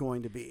winter it was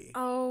going to be.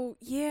 Oh,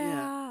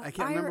 yeah. I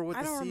can't remember what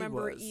the seed was. I don't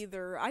remember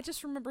either. I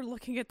just remember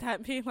looking at that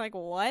and being like,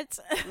 what?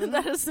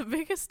 That is the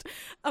biggest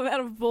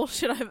amount of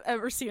bullshit I've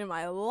ever seen in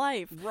my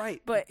life.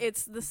 Right. But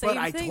it's the same thing.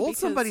 But I told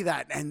somebody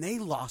that, and they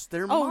lost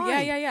their mind. Oh,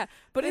 yeah.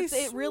 But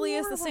it really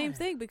is the same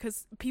thing,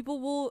 because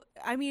people will,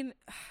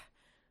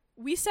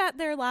 we sat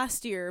there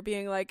last year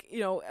being like,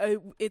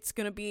 it's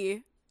going to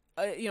be,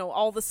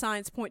 all the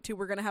signs point to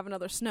we're going to have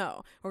another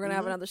snow. We're going to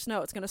have another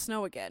snow. It's going to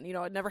snow again.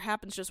 It never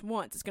happens just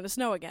once. It's going to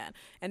snow again.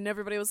 And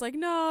everybody was like,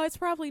 no, it's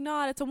probably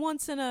not. It's a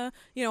once in a,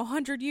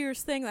 100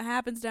 years thing that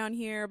happens down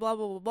here, blah,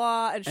 blah, blah,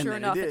 blah. And sure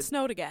enough, it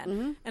snowed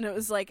again. And it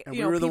was like, and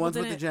we were the ones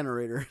with the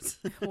generators.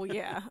 Well,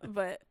 yeah,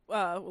 but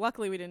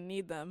luckily we didn't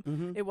need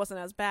them. It wasn't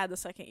as bad the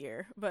second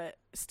year, but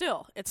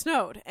still, it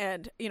snowed.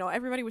 And,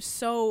 everybody was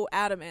so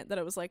adamant that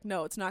it was like,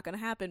 no, it's not going to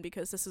happen,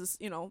 because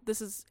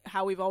this is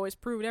how we've always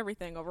proved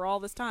everything over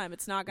all this time.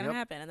 It's not going to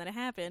happen. And then it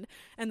happened.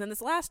 And then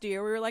this last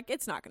year, we were like,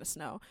 it's not going to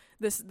snow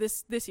this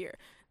year.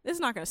 This is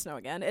not going to snow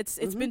again. It's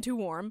been too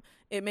warm.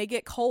 It may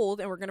get cold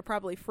and we're going to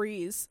probably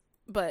freeze,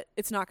 but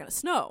it's not going to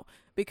snow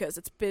because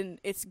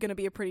it's going to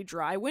be a pretty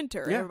dry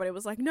winter. Yeah. Everybody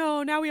was like,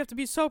 no, now we have to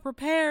be so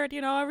prepared.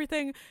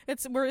 Everything,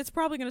 it's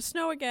probably going to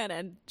snow again.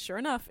 And sure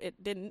enough,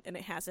 it didn't, and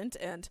it hasn't.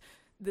 And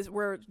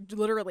we're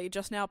literally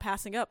just now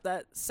passing up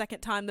that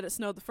second time that it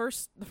snowed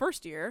the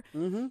first year.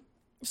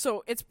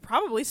 So it's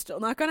probably still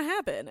not going to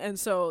happen. And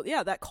so,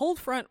 yeah, that cold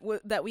front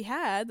that we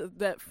had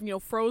that,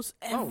 froze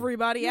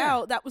everybody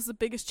out, that was the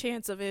biggest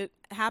chance of it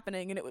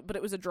happening. But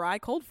it was a dry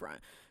cold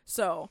front.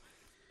 So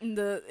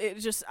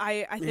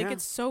I think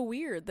it's so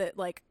weird that,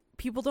 like,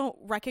 people don't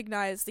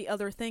recognize the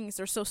other things.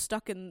 They're so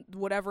stuck in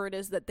whatever it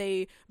is that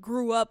they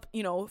grew up,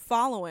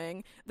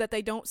 following, that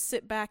they don't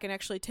sit back and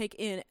actually take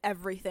in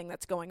everything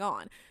that's going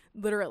on.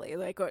 Literally,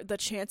 like, the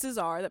chances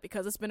are that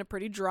because it's been a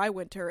pretty dry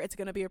winter, it's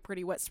going to be a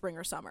pretty wet spring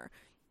or summer.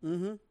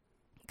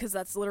 Because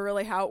that's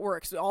literally how it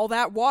works. All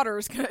that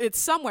water it's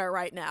somewhere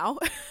right now,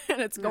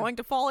 and it's going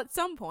to fall at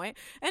some point,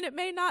 and it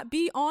may not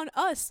be on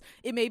us.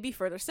 It may be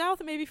further south,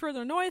 it may be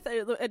further north.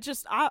 It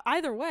just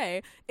either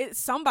way,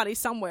 somebody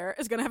somewhere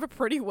is going to have a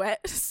pretty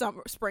wet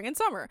spring and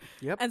summer.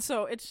 Yep. And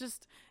so it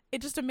just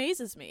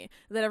amazes me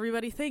that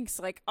everybody thinks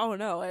like, oh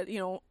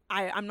no,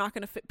 I'm not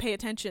going to pay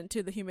attention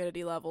to the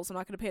humidity levels. I'm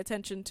not going to pay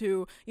attention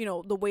to,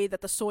 the way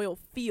that the soil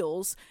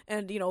feels,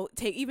 and,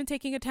 even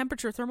taking a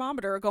temperature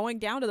thermometer, going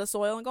down to the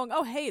soil and going,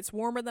 oh, hey, it's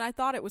warmer than I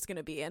thought it was going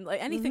to be. And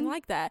like anything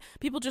like that,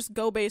 people just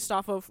go based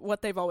off of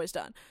what they've always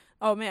done.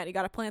 Oh man, you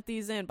got to plant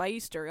these in by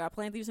Easter. You got to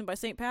plant these in by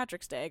St.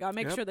 Patrick's Day. You got to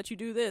make sure that you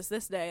do this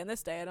day and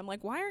this day. And I'm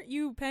like, why aren't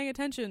you paying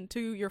attention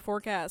to your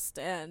forecast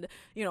and,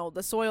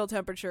 the soil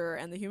temperature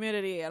and the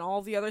humidity and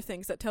all the other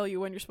things that tell you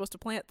when you're supposed to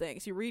plant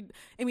things? You read,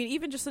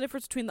 even just the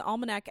difference between the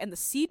almanac and the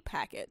seed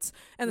packets.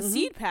 And the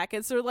seed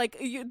packets are like,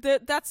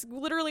 that's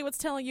literally what's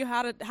telling you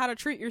how to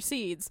treat your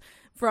seeds,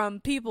 from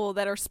people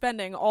that are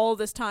spending all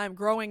this time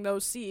growing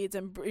those seeds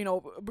and,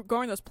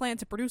 growing those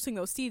plants and producing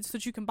those seeds so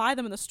that you can buy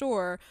them in the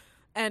store.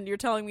 And you're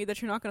telling me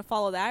that you're not going to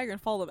follow that? You're going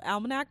to follow the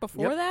almanac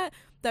before that?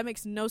 That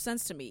makes no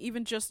sense to me.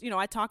 Even just,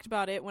 I talked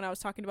about it when I was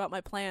talking about my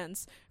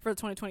plans for the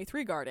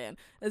 2023 garden,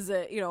 is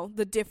that,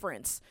 the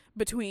difference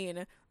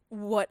between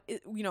what,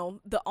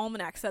 the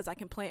almanac says I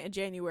can plant in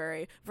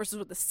January versus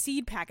what the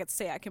seed packets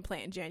say I can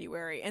plant in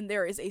January. And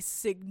there is a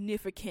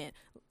significantly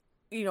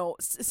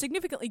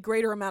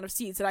greater amount of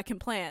seeds that I can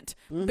plant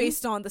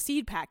based on the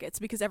seed packets,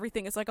 because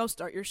everything is like, oh,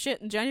 start your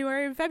shit in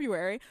January and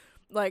February.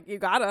 Like, you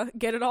gotta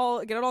get it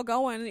all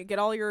going, get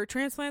all your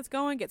transplants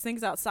going, get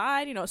things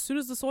outside, as soon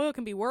as the soil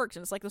can be worked.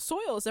 And it's like, the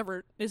soil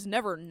is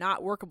never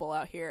not workable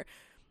out here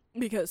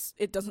because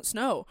it doesn't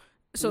snow.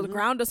 So the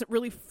ground doesn't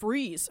really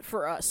freeze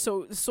for us.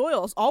 So the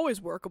soil is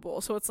always workable.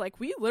 So it's like,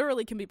 we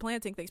literally can be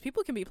planting things.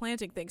 People can be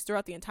planting things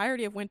throughout the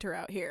entirety of winter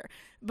out here,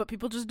 but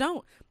people just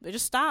don't. They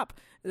just stop.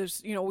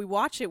 There's, we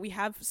watch it. We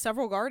have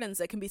several gardens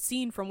that can be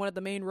seen from one of the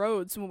main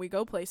roads when we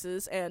go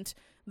places, and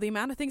the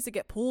amount of things that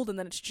get pulled, and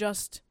then it's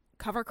just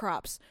cover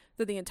crops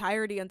through the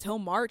entirety until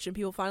March, and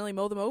people finally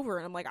mow them over.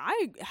 And I'm like,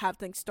 I have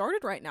things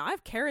started right now. I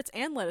have carrots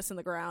and lettuce in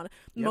the ground.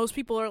 Most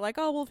people are like,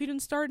 oh, well, if you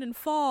didn't start in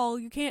fall,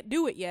 you can't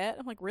do it yet.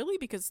 I'm like, really?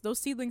 Because those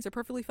seedlings are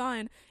perfectly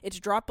fine. It's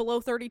dropped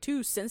below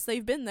 32 since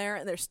they've been there,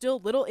 and they're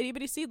still little itty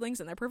bitty seedlings,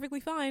 and they're perfectly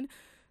fine.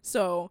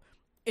 So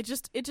it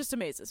just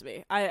amazes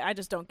me. I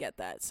just don't get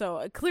that.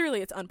 So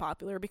clearly it's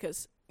unpopular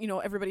because, you know,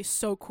 everybody's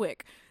so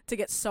quick to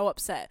get so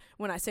upset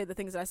when I say the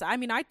things that I say. I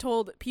mean, I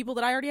told people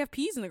that I already have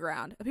peas in the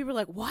ground. And people are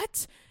like,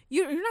 what?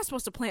 You're not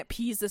supposed to plant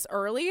peas this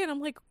early? And I'm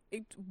like,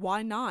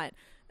 why not?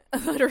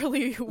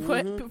 Literally,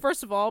 what?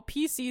 First of all,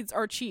 pea seeds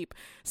are cheap.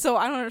 So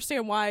I don't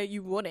understand why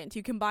you wouldn't.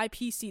 You can buy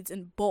pea seeds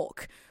in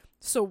bulk.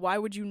 So why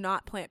would you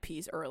not plant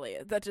peas early?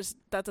 That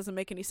doesn't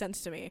make any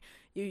sense to me.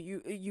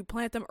 You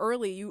plant them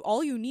early.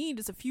 All you need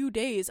is a few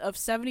days of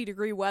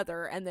 70-degree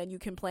weather, and then you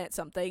can plant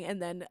something.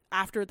 And then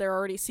after they're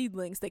already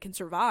seedlings, they can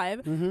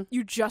survive.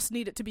 You just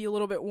need it to be a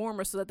little bit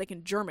warmer so that they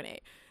can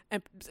germinate.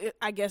 And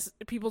I guess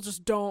people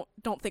just don't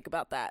think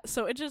about that.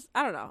 So it just,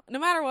 I don't know. No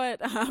matter what,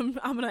 I'm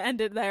gonna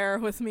end it there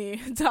with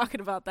me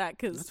talking about that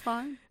because that's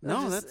fine.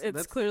 No,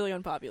 that's clearly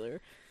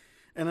unpopular,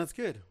 and that's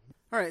good.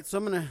 All right, so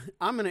I'm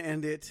gonna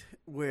end it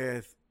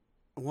with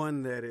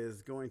one that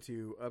is going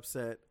to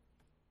upset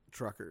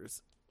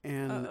truckers,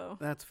 and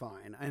that's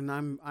fine. And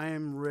I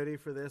am ready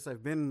for this.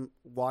 I've been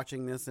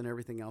watching this and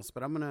everything else,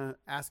 but I'm gonna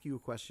ask you a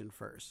question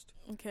first.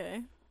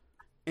 Okay.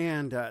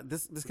 And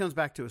this comes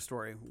back to a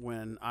story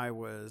when I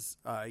was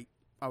a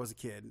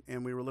kid,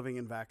 and we were living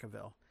in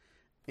Vacaville,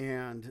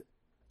 and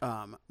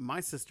my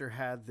sister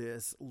had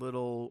this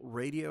little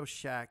Radio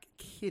Shack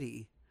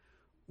kitty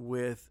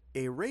with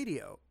a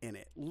radio in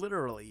it.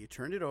 Literally, you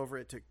turned it over.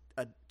 It took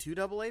 2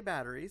 AA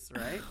batteries,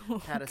 right?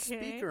 Okay. Had a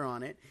speaker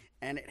on it,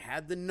 and it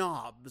had the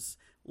knobs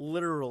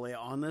literally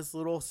on this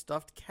little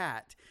stuffed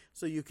cat.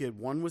 So you could,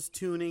 one was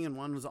tuning and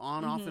one was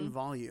on, off in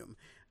volume.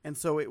 And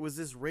so it was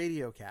this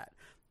radio cat.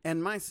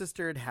 And my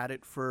sister had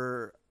it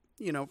for,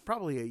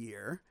 probably a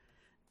year.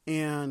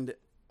 And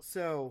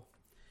so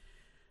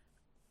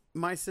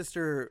my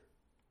sister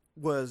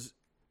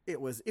it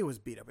was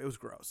beat up. It was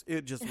gross.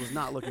 It just was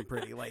not looking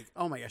pretty. Like,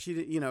 oh my gosh,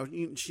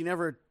 she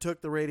never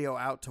took the radio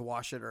out to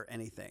wash it or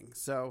anything.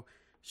 So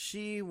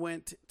she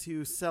went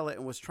to sell it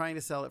and was trying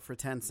to sell it for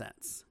 10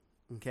 cents.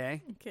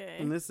 Okay.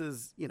 And this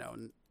is,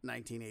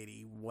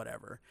 1980,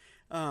 whatever.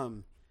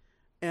 And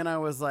I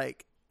was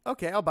like,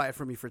 okay, I'll buy it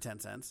from you for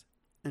 10 cents.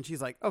 And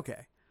she's like,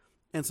 okay.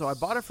 And so I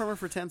bought it from her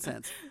for 10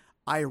 cents.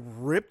 I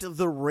ripped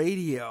the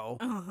radio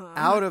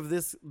out of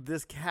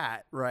this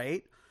cat,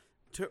 right?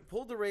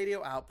 Pulled the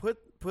radio out,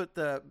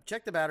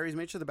 checked the batteries,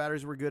 made sure the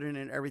batteries were good in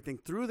it and everything,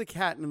 threw the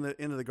cat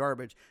into the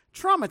garbage,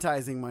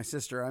 traumatizing my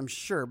sister, I'm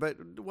sure,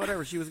 but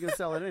whatever, she was going to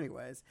sell it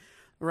anyways,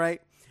 right?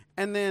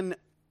 And then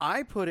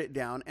I put it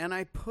down and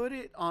I put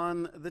it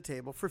on the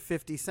table for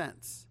 50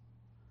 cents.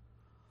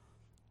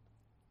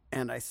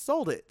 And I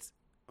sold it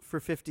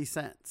for 50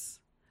 cents.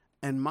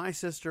 And my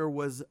sister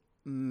was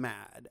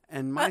mad.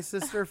 And my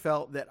sister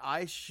felt that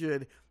I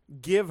should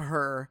give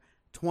her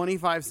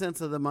 25 cents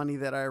of the money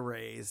that I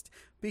raised,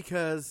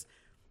 because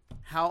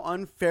how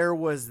unfair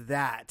was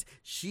that?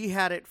 She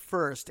had it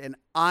first and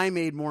I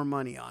made more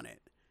money on it.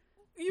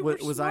 You were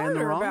was I in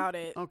the wrong about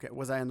it. Okay,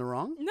 was I in the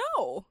wrong?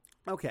 No.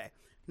 Okay.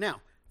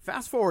 Now,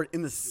 fast forward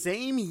in the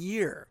same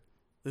year.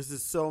 This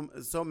is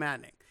so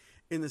maddening.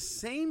 In the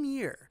same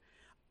year,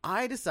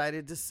 I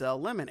decided to sell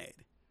lemonade.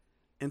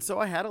 And so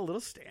I had a little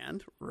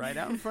stand right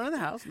out in front of the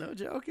house. No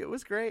joke. It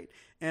was great.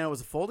 And it was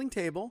a folding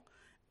table,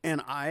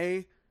 and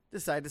I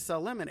decided to sell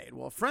lemonade.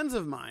 Well, friends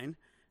of mine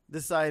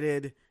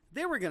decided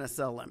they were going to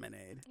sell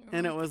lemonade.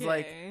 And it was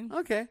like,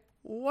 okay,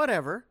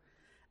 whatever.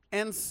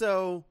 And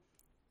so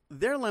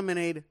their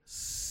lemonade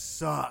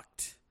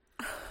sucked.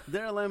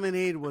 Their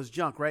lemonade was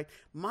junk, right?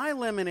 My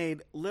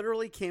lemonade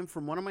literally came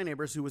from one of my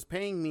neighbors who was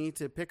paying me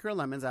to pick her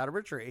lemons out of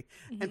her tree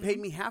and paid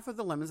me half of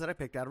the lemons that I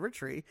picked out of her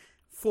tree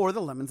for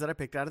the lemons that I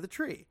picked out of the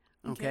tree.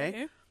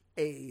 Okay.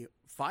 A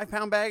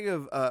 5-pound bag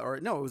of,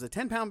 it was a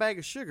 10-pound bag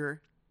of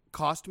sugar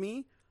cost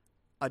me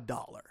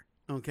 $1.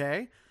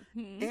 Okay.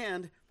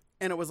 And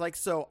it was like,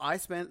 so I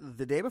spent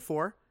the day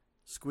before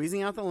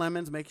squeezing out the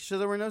lemons, making sure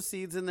there were no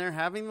seeds in there,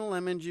 having the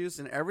lemon juice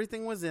and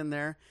everything was in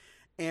there.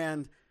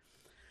 And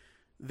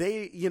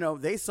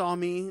they saw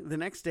me the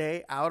next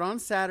day out on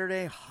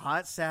Saturday,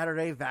 hot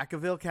Saturday,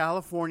 Vacaville,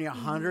 California,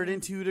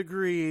 102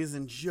 degrees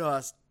and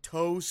just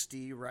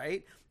toasty,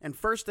 right? And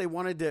first they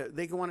wanted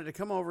to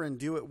come over and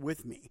do it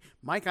with me.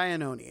 Mike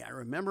Iannone. I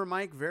remember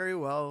Mike very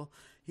well.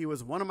 He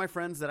was one of my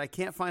friends that I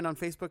can't find on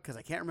Facebook because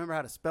I can't remember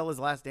how to spell his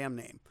last damn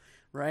name,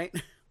 right?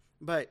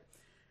 But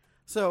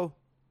so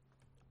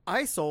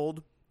I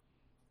sold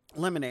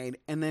lemonade,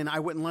 and then I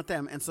wouldn't let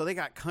them, and so they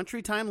got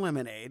Country Time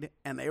lemonade,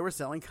 and they were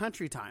selling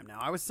Country Time. Now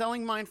I was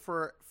selling mine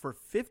for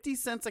 50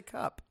 cents a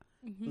cup.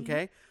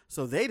 Okay,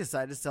 so they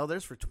decided to sell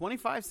theirs for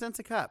 25 cents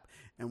a cup.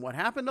 And what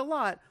happened a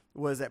lot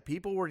was that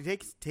people were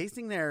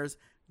tasting theirs,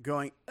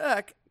 going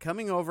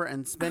coming over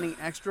and spending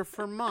extra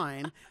for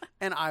mine,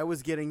 and I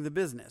was getting the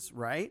business,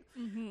 right?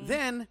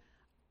 Then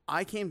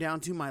I came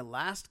down to my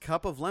last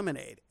cup of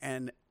lemonade,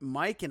 and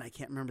Mike, and I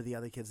can't remember the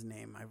other kid's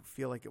name, I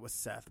feel like it was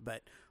Seth,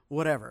 but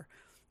whatever,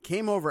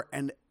 came over,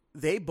 and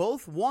they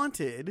both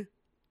wanted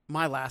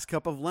my last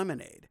cup of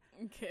lemonade.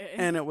 Okay.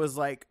 And it was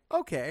like,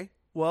 okay,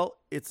 well,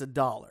 it's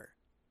 $1.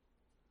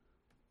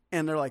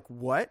 And they're like,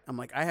 what? I'm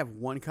like, I have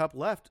 1 cup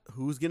left.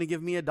 Who's going to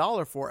give me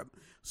 $1 for it?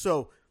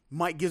 So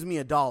Mike gives me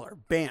 $1.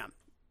 Bam.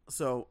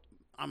 So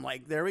I'm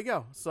like, there we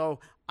go. So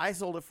I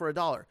sold it for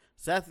 $1.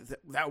 Seth,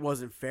 that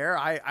wasn't fair.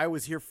 I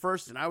was here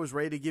first and I was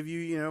ready to give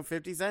you,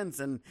 50 cents.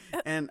 And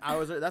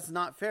that's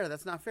not fair.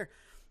 That's not fair.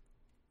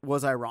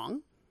 Was I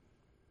wrong?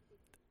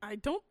 I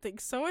don't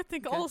think so. I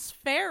think all's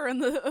fair in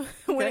the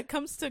when it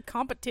comes to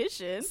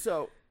competition.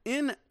 So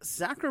in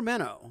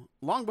Sacramento,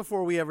 long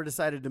before we ever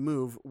decided to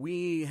move,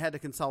 we had to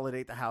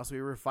consolidate the house.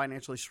 We were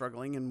financially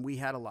struggling and we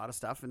had a lot of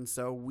stuff. And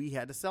so we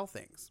had to sell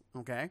things.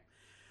 Okay.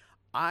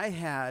 I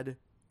had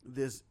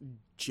this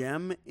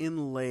gem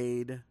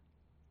inlaid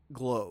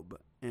globe,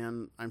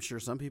 and I'm sure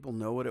some people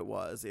know what it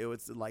was. It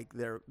was like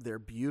they're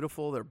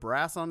beautiful. They're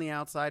brass on the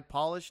outside,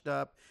 polished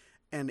up,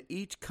 and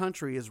each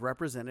country is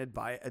represented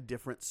by a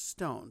different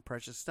stone,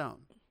 precious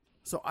stone.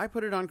 So I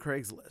put it on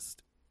Craigslist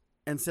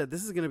and said,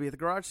 this is going to be at the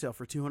garage sale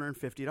for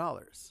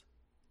 $250.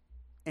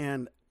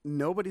 And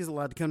nobody's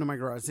allowed to come to my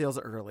garage sales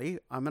early.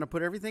 I'm going to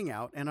put everything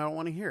out, and I don't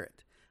want to hear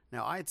it.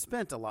 Now, I had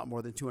spent a lot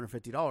more than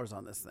 $250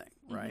 on this thing,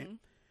 right? Mm-hmm.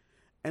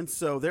 And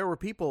so there were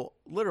people,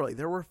 literally,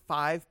 there were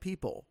 5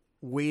 people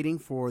waiting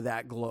for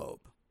that globe.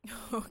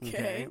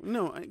 Okay.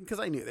 No, because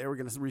I knew they were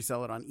going to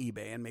resell it on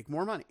eBay and make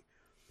more money.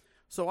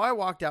 So I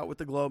walked out with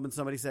the globe and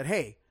somebody said,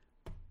 hey,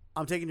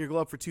 I'm taking your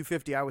globe for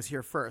 $250. I was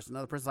here first.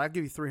 Another person said, I'll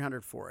give you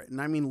 $300 for it.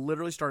 And I mean,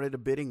 literally started a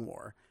bidding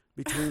war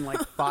between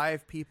like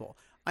 5 people.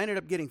 I ended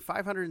up getting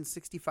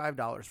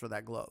 $565 for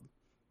that globe.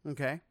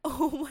 Okay.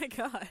 Oh my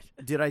God.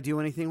 Did I do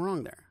anything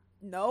wrong there?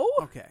 No.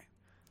 Okay.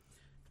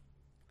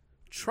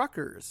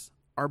 Truckers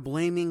are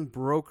blaming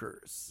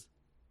brokers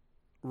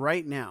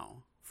right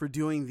now for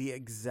doing the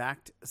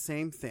exact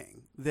same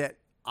thing that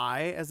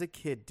I as a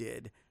kid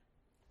did,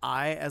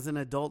 I as an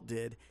adult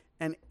did,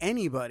 and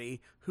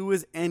anybody who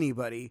is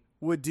anybody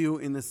would do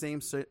in the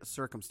same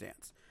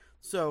circumstance.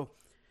 So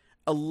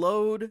a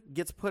load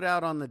gets put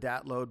out on the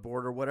DAT load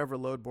board or whatever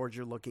load board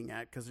you're looking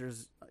at, because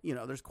there's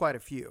quite a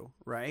few,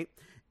 right?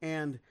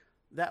 And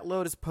that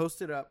load is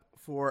posted up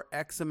for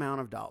X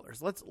amount of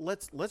dollars.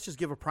 Let's just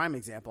give a prime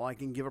example. I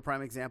can give a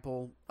prime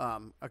example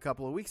a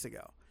couple of weeks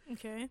ago.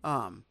 Okay.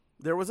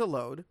 There was a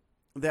load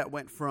that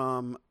went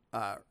from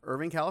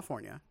Irving,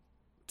 California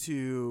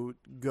to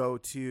go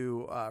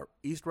to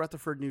East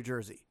Rutherford, New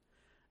Jersey.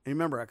 And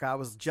remember, I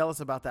was jealous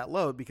about that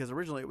load because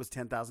originally it was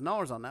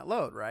 $10,000 on that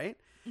load, right?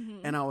 Mm-hmm.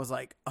 And I was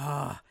like,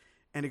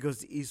 and it goes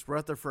to East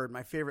Rutherford.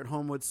 Our favorite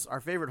Homewood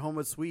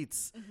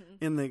Suites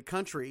in the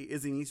country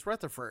is in East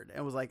Rutherford.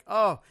 And was like,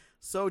 oh,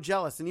 so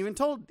jealous. And even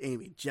told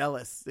Amy,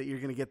 jealous that you're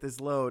going to get this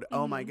load.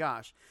 Mm-hmm. Oh my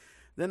gosh.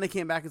 Then they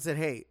came back and said,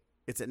 hey,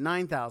 it's at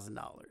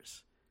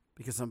 $9,000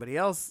 because somebody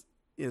else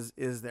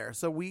is there.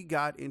 So we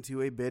got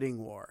into a bidding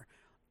war.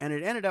 And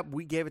it ended up,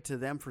 we gave it to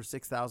them for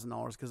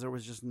 $6,000 because there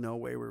was just no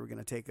way we were going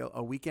to take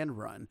a weekend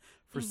run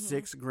for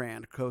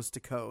 $6,000 coast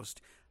to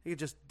coast. It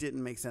just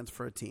didn't make sense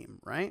for a team,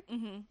 right?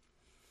 Mm-hmm.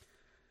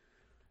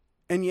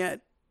 And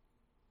yet,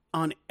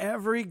 on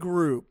every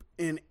group,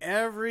 in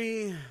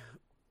every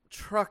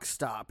truck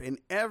stop, in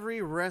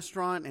every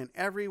restaurant, and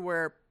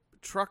everywhere,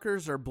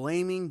 truckers are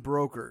blaming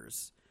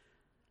brokers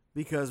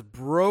because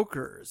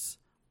brokers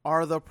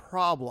are the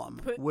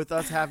problem with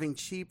us having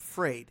cheap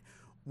freight,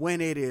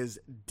 when it is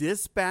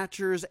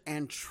dispatchers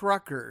and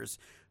truckers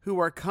who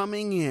are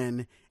coming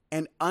in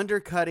and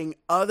undercutting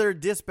other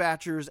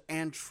dispatchers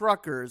and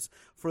truckers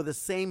for the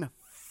same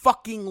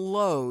fucking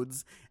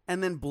loads,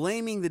 and then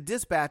blaming the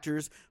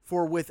dispatchers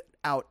for,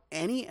 without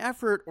any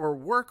effort or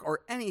work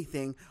or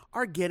anything,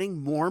 are getting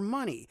more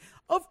money.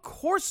 Of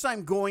course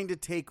I'm going to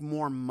take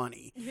more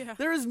money. Yeah.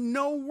 There is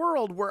no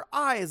world where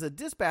I, as a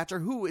dispatcher,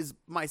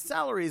 my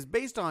salary is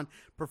based on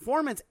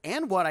performance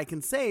and what I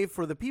can save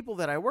for the people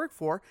that I work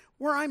for,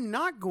 where I'm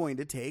not going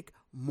to take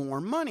more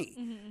money.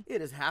 Mm-hmm.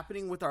 It is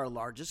happening with our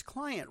largest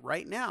client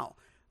right now.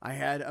 I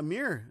had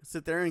Amir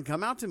sit there and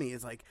come out to me.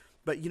 It's like,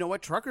 but you know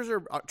what?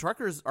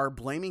 Truckers are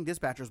blaming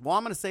dispatchers. Well,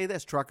 I'm going to say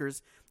this,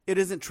 truckers. It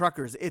isn't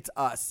truckers. It's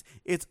us.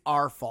 It's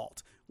our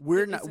fault.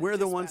 We're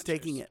the ones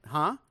taking it,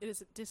 huh? It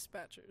isn't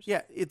dispatchers.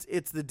 Yeah,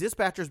 it's the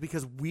dispatchers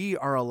because we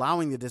are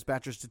allowing the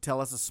dispatchers to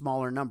tell us a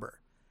smaller number.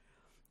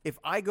 If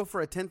I go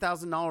for a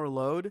 $10,000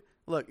 load,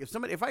 look,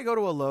 if I go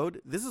to a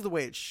load, this is the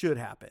way it should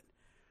happen.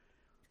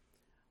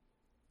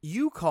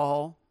 You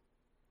call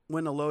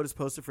when the load is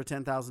posted for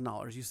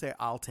 $10,000. You say,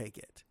 I'll take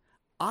it.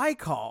 I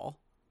call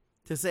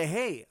to say,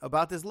 hey,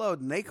 about this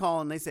load. And they call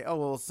and they say, oh,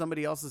 well,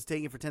 somebody else is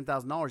taking it for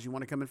 $10,000. You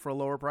want to come in for a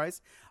lower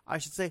price? I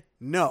should say,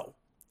 no,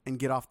 and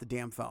get off the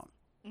damn phone.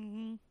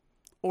 Mm-hmm.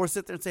 Or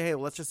sit there and say, hey,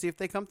 well, let's just see if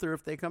they come through.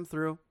 If they come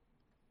through,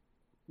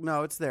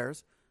 no, it's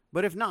theirs.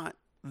 But if not,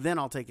 then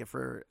I'll take it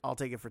for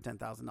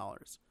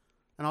 $10,000.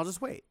 And I'll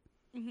just wait.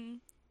 Mm-hmm.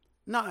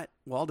 Not,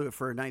 well, I'll do it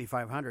for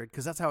 $9,500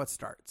 because that's how it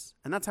starts.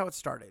 And that's how it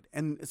started.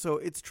 And so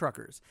it's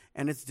truckers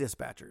and it's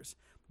dispatchers.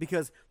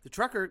 Because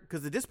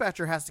the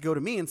dispatcher has to go to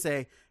me and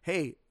say,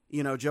 hey,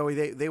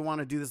 Joey, they want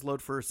to do this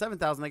load for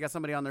 $7,000. They got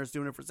somebody on there that's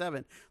doing it for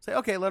 $7,000. Say,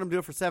 okay, let them do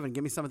it for $7,000.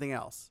 Give me something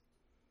else.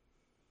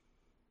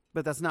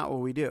 But that's not what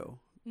we do.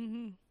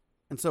 Mm-hmm.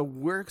 And so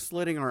we're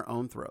slitting our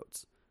own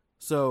throats.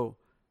 So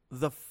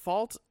the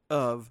fault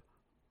of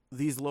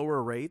these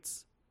lower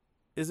rates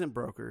isn't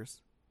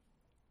brokers.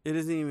 It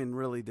isn't even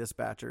really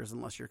dispatchers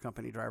unless you're a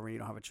company driver and you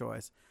don't have a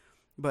choice.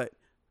 But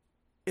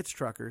it's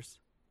truckers.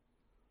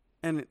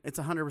 And it's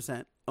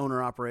 100%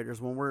 owner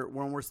operators when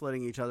we're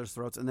slitting each other's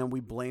throats, and then we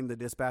blame the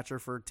dispatcher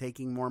for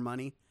taking more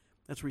money.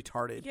 That's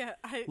retarded. Yeah,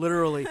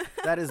 literally,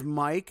 that is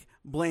Mike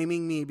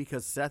blaming me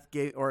because Seth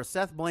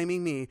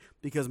blaming me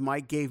because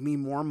Mike gave me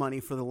more money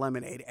for the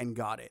lemonade and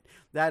got it.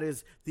 That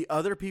is the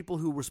other people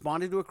who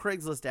responded to a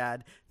Craigslist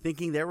ad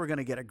thinking they were going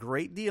to get a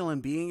great deal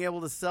and being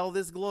able to sell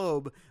this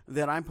globe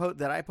that I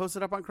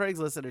posted up on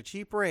Craigslist at a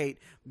cheap rate,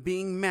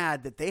 being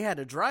mad that they had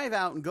to drive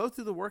out and go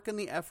through the work and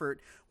the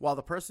effort while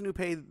the person who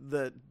paid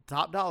the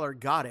top dollar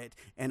got it,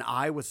 and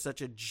I was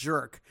such a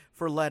jerk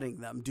for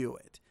letting them do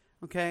it.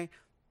 Okay?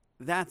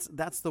 That's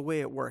the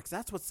way it works.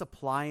 That's what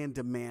supply and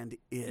demand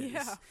is.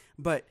 Yeah.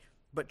 But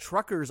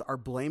truckers are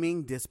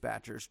blaming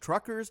dispatchers.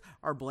 Truckers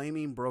are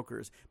blaming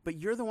brokers. But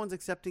you're the ones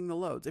accepting the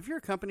loads. If you're a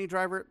company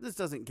driver, this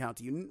doesn't count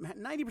to you.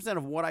 90%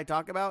 of what I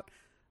talk about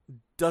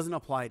doesn't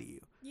apply to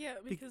you. Yeah,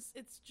 because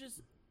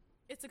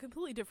it's a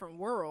completely different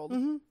world.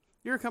 Mm-hmm.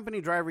 You're a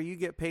company driver. You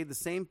get paid the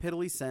same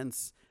piddly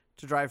cents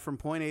to drive from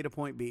point A to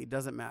point B. It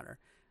doesn't matter.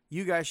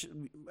 You guys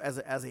should,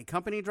 as a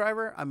company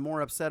driver, I'm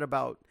more upset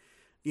about,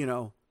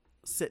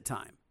 sit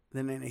time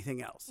than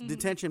anything else. Mm-hmm.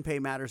 Detention pay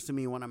matters to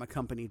me when I'm a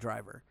company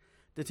driver.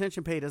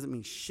 Detention pay doesn't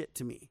mean shit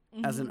to me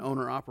as an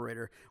owner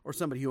operator or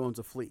somebody who owns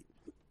a fleet.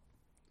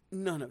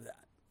 None of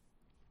that.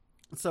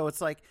 So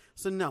it's like,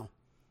 no,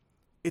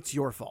 it's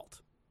your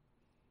fault.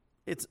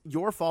 It's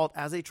your fault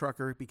as a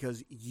trucker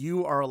because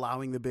you are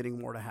allowing the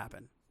bidding war to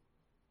happen.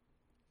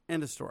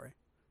 End of story.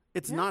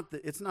 It's not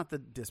the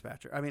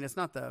dispatcher. I mean, it's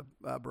not the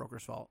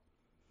broker's fault.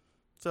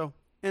 So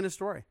end of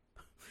story.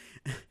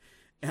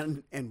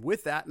 And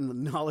with that and the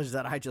knowledge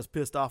that I just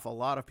pissed off a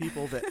lot of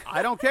people that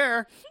I don't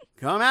care,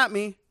 come at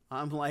me.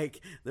 I'm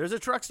like, there's a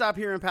truck stop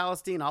here in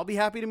Palestine. I'll be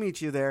happy to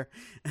meet you there.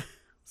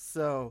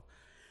 So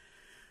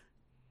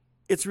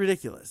it's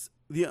ridiculous.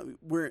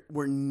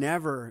 We're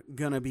never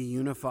going to be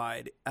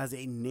unified as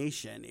a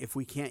nation if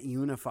we can't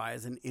unify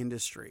as an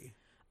industry.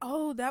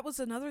 Oh, that was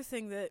another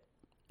thing that,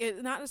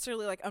 not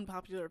necessarily like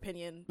unpopular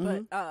opinion,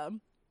 but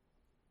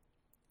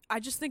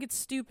I just think it's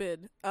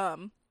stupid.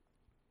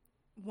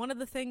 One of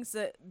the things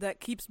that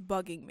keeps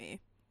bugging me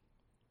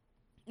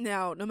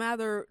now, no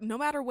matter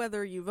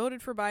whether you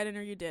voted for Biden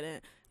or you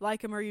didn't,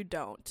 like him or you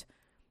don't,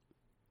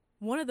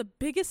 one of the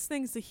biggest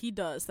things that he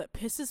does that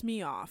pisses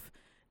me off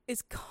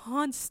is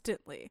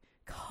constantly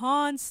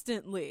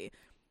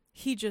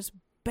he just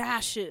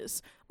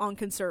bashes on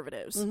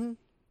conservatives. Mm-hmm.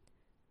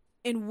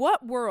 In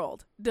what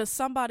world does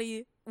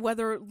somebody,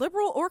 whether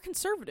liberal or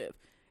conservative,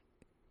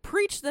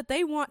 preach that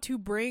they want to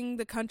bring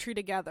the country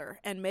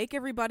together and make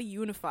everybody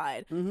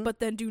unified,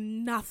 but then do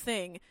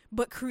nothing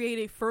but create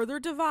a further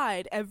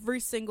divide every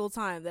single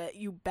time that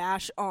you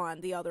bash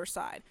on the other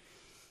side?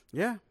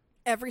 Yeah.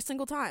 Every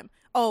single time.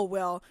 Oh,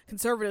 well,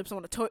 conservatives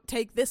want to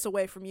take this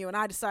away from you, and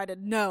I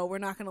decided, no, we're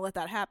not going to let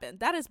that happen.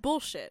 That is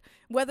bullshit.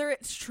 Whether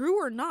it's true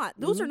or not,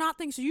 those are not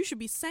things you should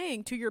be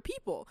saying to your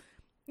people.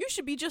 You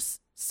should be just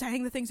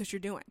saying the things that you're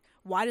doing.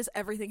 Why does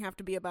everything have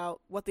to be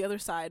about what the other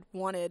side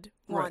wants,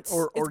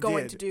 or is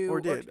going to do, or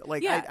did?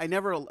 Like, yeah. I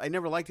never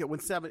liked it when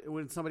somebody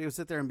would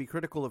sit there and be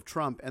critical of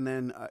Trump, and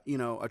then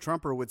a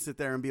Trumper would sit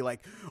there and be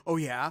like, "Oh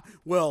yeah,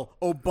 well,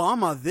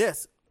 Obama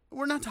this."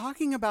 We're not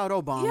talking about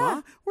Obama.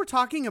 Yeah. We're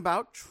talking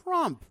about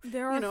Trump.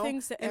 There are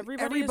things that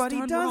everybody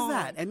does wrong.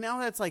 that, and now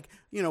that's like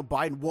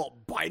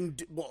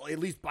Biden. Well, at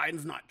least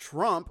Biden's not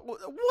Trump. What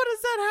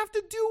does that have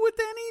to do with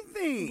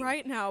anything?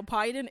 Right now,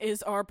 Biden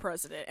is our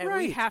president, and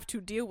we have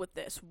to deal with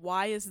this.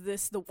 Why is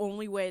this the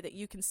only way that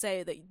you can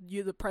say that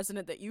the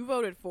president that you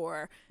voted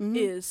for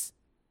is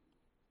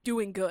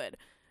doing good?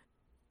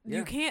 Yeah.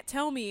 You can't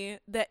tell me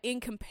that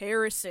in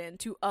comparison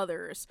to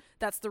others,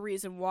 that's the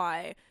reason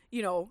why,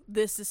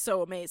 this is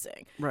so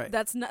amazing. Right.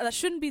 That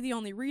shouldn't be the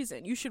only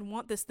reason. You should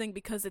want this thing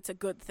because it's a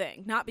good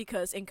thing, not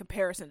because in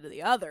comparison to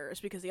the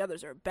others, because the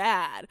others are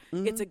bad,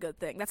 it's a good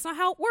thing. That's not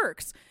how it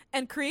works.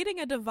 And creating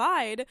a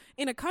divide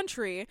in a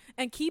country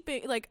and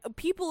keeping,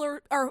 people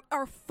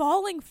are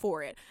falling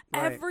for it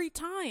every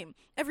time.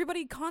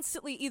 Everybody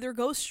constantly either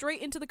goes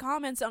straight into the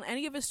comments on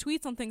any of his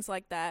tweets on things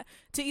like that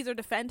to either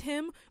defend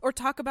him or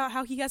talk about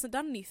how he hasn't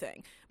done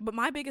anything. But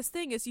my biggest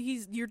thing is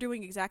you're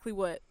doing exactly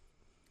what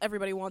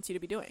everybody wants you to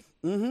be doing.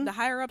 Mm-hmm. The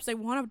higher ups, they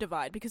want to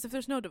divide, because if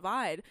there's no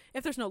divide,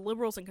 if there's no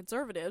liberals and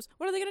conservatives,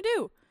 what are they going to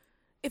do?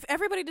 If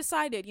everybody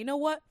decided, you know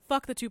what,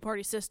 fuck the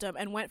two-party system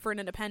and went for an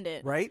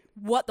independent, right?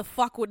 What the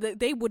fuck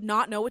they would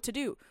not know what to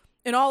do.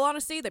 In all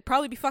honesty, they'd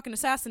probably be fucking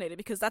assassinated,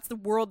 because that's the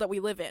world that we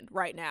live in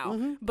right now.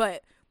 Mm-hmm.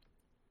 But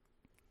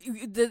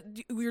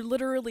we're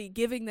literally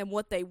giving them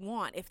what they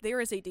want. If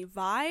there is a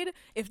divide,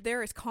 if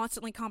there is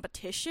constantly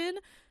competition,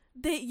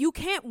 you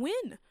can't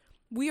win.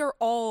 We are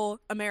all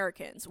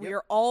Americans. Yep. We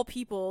are all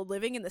people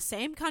living in the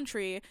same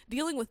country,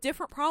 dealing with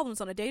different problems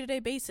on a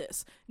day-to-day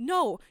basis.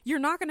 No, you're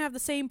not going to have the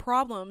same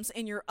problems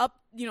in your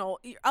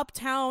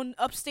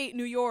upstate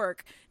New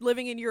York,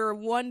 living in your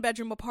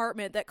 1-bedroom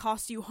apartment that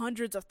costs you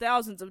hundreds of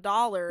thousands of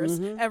dollars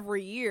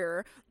every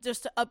year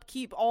just to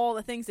upkeep all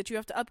the things that you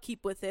have to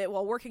upkeep with it,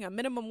 while working a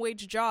minimum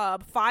wage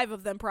job, 5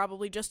 of them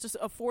probably, just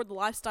to afford the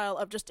lifestyle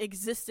of just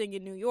existing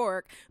in New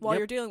York, while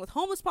you're dealing with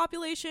homeless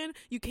population.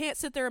 You can't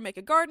sit there and make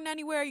a garden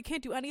anywhere. You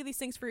can't do any of these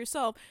things for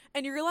yourself,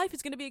 and your life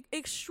is going to be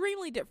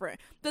extremely different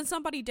than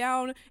somebody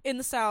down in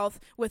the South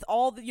with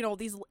all the,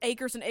 these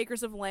acres and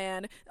acres of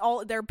land.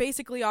 They're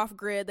basically off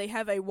grid. They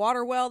have a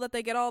water well that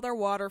they get all their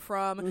water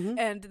from,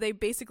 and they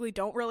basically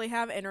don't really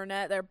have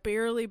internet. They're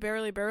barely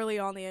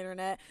on the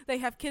internet. They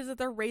have kids that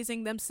they're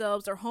raising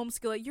themselves or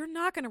homeschooling. You're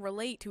not going to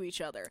relate to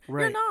each other.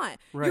 Right. You're not.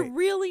 Right. You're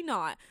really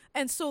not.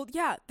 And so,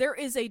 yeah, there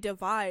is a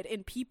divide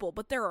in people,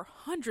 but there are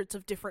hundreds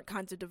of different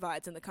kinds of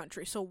divides in the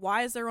country. So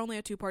why is there only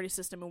a 2-party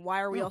system, and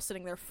why are we all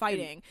sitting there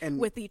fighting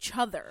with each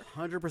other?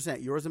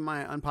 100%. Yours and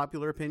my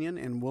unpopular opinion,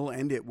 and we'll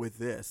end it with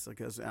this,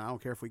 because I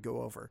don't care if we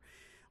go over.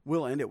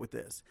 We'll end it with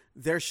this.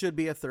 There should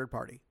be a third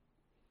party.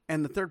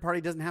 And the third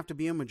party doesn't have to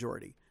be a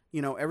majority.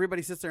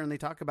 Everybody sits there and they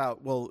talk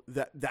about, well,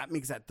 that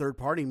makes that third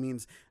party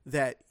means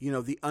that,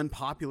 the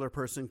unpopular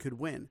person could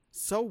win.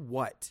 So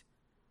what?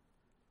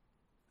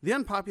 The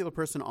unpopular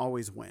person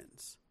always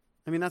wins.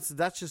 I mean,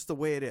 that's just the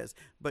way it is.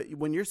 But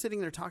when you're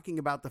sitting there talking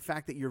about the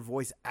fact that your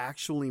voice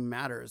actually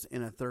matters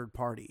in a third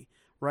party,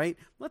 right?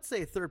 Let's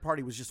say a third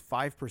party was just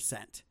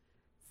 5%.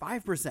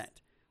 5%.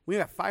 We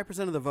got 5%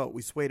 of the vote.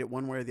 We swayed it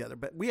one way or the other.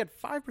 But we had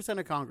 5%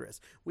 of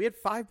Congress. We had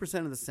 5%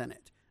 of the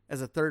Senate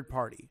as a third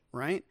party,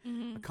 right?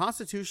 A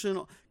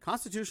constitutional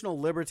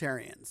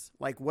libertarians,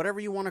 like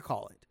whatever you want to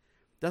call it,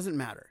 doesn't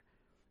matter.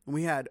 And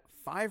we had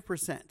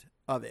 5%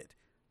 of it.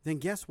 Then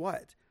guess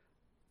what?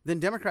 Then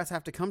Democrats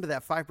have to come to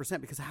that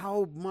 5%, because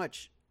how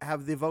much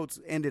have the votes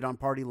ended on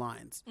party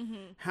lines?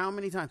 How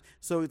many times?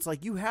 So it's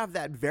like you have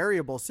that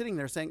variable sitting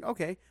there saying,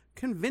 okay,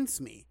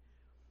 convince me.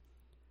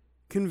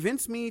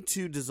 Convince me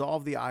to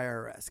dissolve the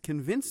IRS.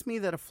 Convince me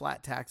that a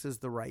flat tax is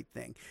the right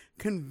thing.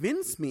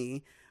 Convince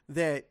me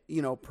that,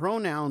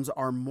 pronouns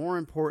are more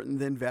important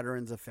than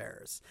Veterans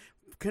Affairs.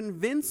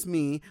 Convince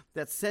me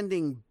that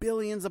sending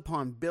billions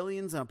upon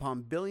billions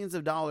upon billions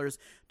of dollars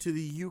to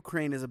the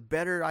Ukraine is a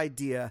better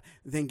idea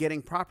than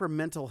getting proper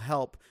mental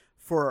help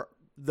for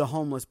the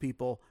homeless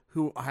people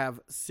who have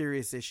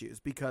serious issues,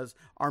 because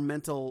our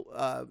mental,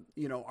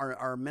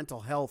 our mental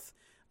health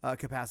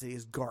capacity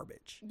is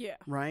garbage. Yeah.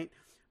 Right?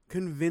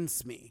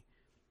 Convince me.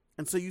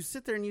 And so you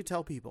sit there and you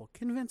tell people,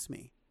 convince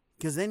me.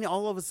 Because then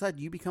all of a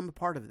sudden you become a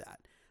part of that.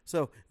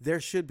 So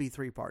there should be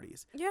 3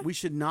 parties. Yeah. We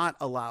should not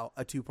allow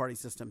a 2-party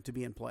system to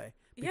be in play,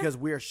 because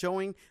we are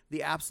showing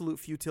the absolute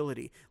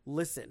futility.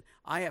 Listen,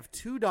 I have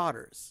 2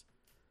 daughters,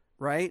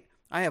 right?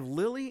 I have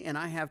Lily and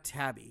I have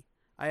Tabby.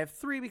 I have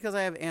 3 because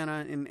I have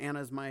Anna, and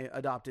Anna's my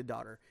adopted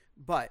daughter.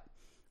 But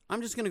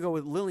I'm just going to go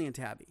with Lily and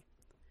Tabby.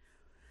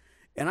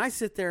 And I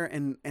sit there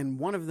and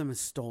one of them is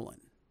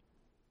stolen.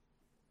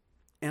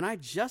 And I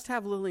just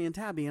have Lily and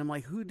Tabby. And I'm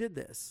like, who did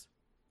this?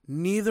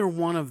 Neither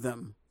one of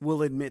them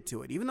will admit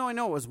to it, even though I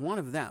know it was one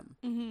of them.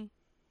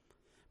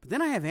 But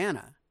then I have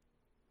Anna.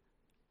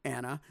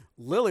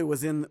 Lily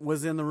was in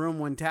the room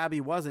when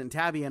Tabby wasn't.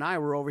 Tabby and I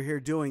were over here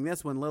doing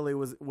this when Lily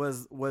was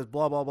blah,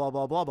 blah, blah,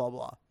 blah, blah, blah,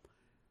 blah.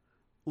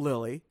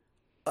 Lily.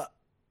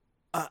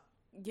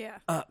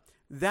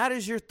 That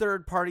is your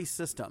third party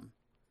system.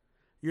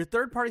 Your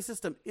third party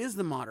system is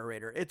the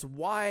moderator. It's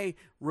why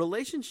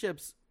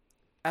relationships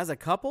as a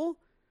couple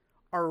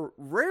are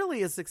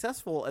rarely as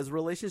successful as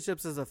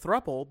relationships as a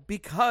throuple,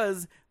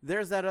 because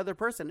there's that other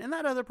person. And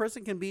that other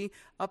person can be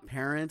a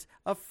parent,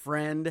 a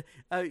friend,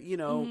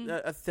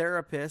 a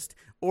therapist,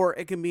 or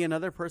it can be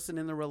another person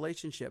in the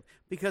relationship,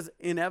 because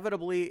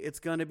inevitably it's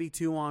going to be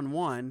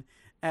 2-on-1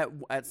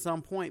 at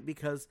some point,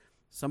 because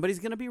somebody's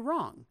going to be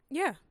wrong.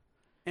 Yeah.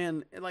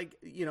 And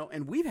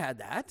and we've had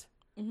that.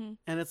 And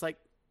it's like,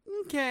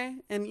 okay.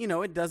 And,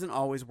 it doesn't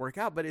always work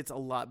out, but it's a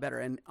lot better.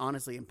 And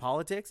honestly, in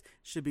politics,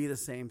 should be the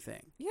same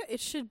thing. Yeah, it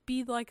should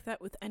be like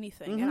that with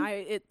anything. And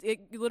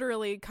it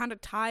literally kind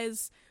of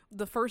ties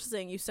the first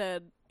thing you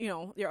said,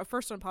 your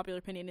first unpopular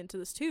opinion into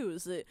this too,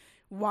 is that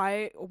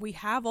why we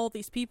have all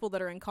these people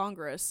that are in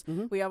Congress.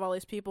 We have all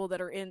these people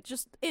that are in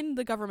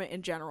the government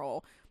in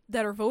general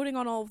that are voting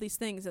on all of these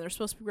things, and they're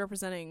supposed to be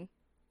representing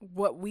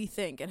what we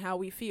think and how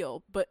we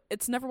feel, but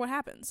it's never what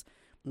happens.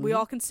 We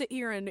all can sit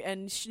here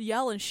and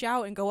yell and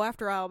shout and go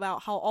after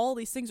about how all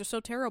these things are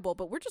so terrible,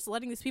 but we're just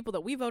letting these people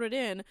that we voted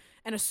in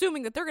and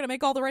assuming that they're going to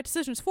make all the right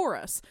decisions for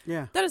us.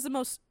 Yeah. That is the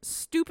most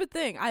stupid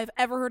thing I've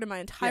ever heard in my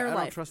entire life.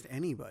 I don't trust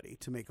anybody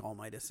to make all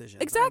my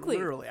decisions. Exactly.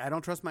 Literally. I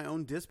don't trust my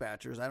own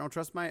dispatchers. I don't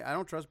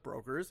trust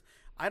brokers.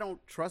 I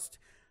don't trust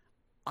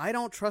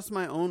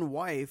my own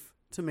wife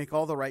to make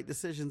all the right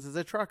decisions as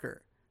a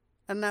trucker.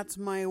 And that's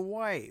my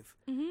wife.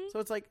 So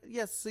it's like,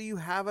 yes, so you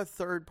have a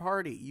third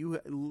party.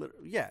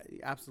 Yeah,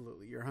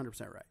 absolutely. You're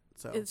 100% right.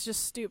 So it's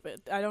just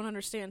stupid. I don't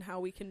understand how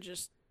we can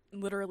just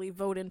literally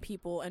vote in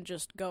people and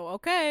just go,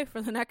 okay,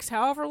 for the next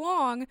however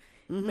long,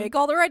 make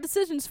all the right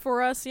decisions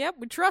for us. Yep,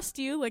 we trust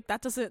you. Like,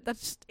 that's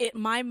just it.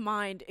 My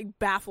mind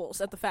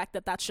baffles at the fact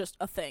that that's just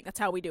a thing. That's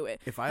how we do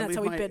it. If I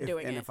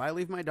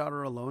leave my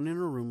daughter alone in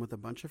a room with a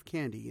bunch of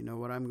candy, you know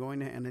what I'm going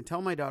to, and I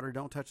tell my daughter,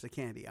 don't touch the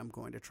candy. I'm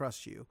going to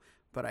trust you.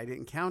 But I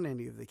didn't count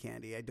any of the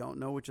candy. I don't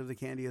know which of the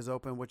candy is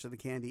open, which of the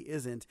candy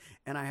isn't,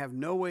 and I have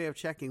no way of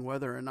checking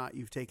whether or not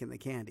you've taken the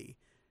candy.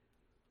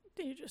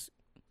 You just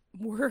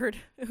word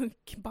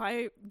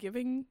by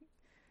giving,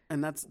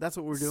 and that's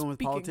what we're doing with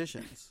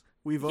politicians.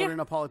 We vote in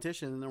a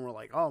politician, and then we're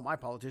like, "Oh, my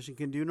politician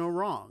can do no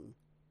wrong."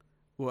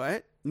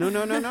 What? No.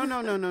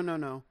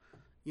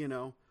 You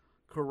know,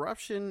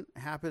 corruption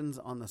happens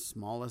on the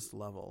smallest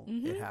level.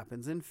 It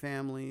happens in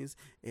families.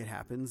 It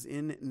happens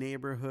in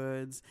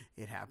neighborhoods.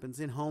 It happens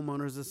in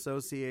homeowners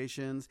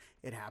associations.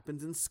 It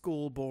happens in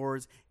school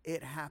boards.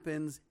 It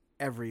happens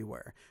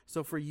everywhere.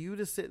 So for you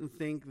to sit and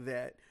think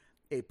that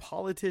a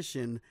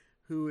politician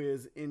who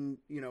is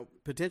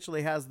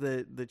potentially has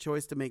the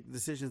choice to make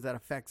decisions that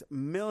affects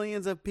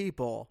millions of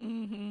people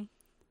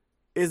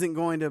isn't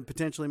going to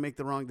potentially make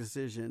the wrong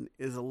decision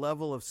is a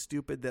level of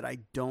stupid that I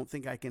don't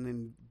think I can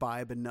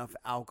imbibe enough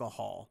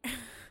alcohol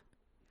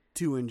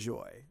to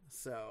enjoy.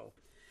 So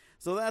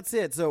that's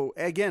it. So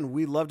again,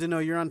 we'd love to know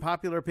your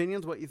unpopular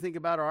opinions, what you think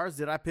about ours.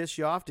 Did I piss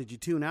you off? Did you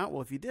tune out?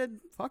 Well, if you did,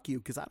 fuck you,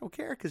 because I don't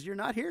care, because you're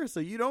not here, so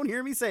you don't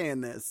hear me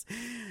saying this.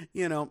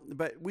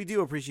 But we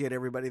do appreciate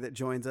everybody that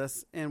joins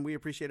us, and we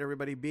appreciate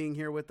everybody being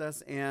here with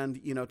us. And,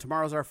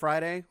 tomorrow's our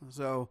Friday,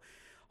 so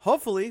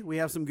hopefully we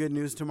have some good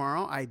news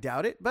tomorrow. I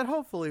doubt it, but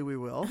hopefully we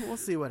will. We'll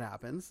see what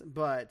happens.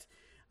 But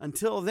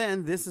until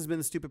then, this has been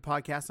the Stupid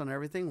Podcast on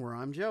Everything, where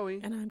I'm Joey.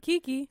 And I'm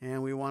Kiki.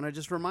 And we want to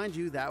just remind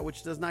you that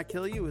which does not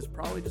kill you is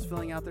probably just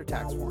filling out their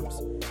tax forms.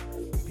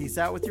 Peace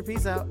out with your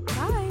peace out.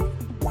 Bye.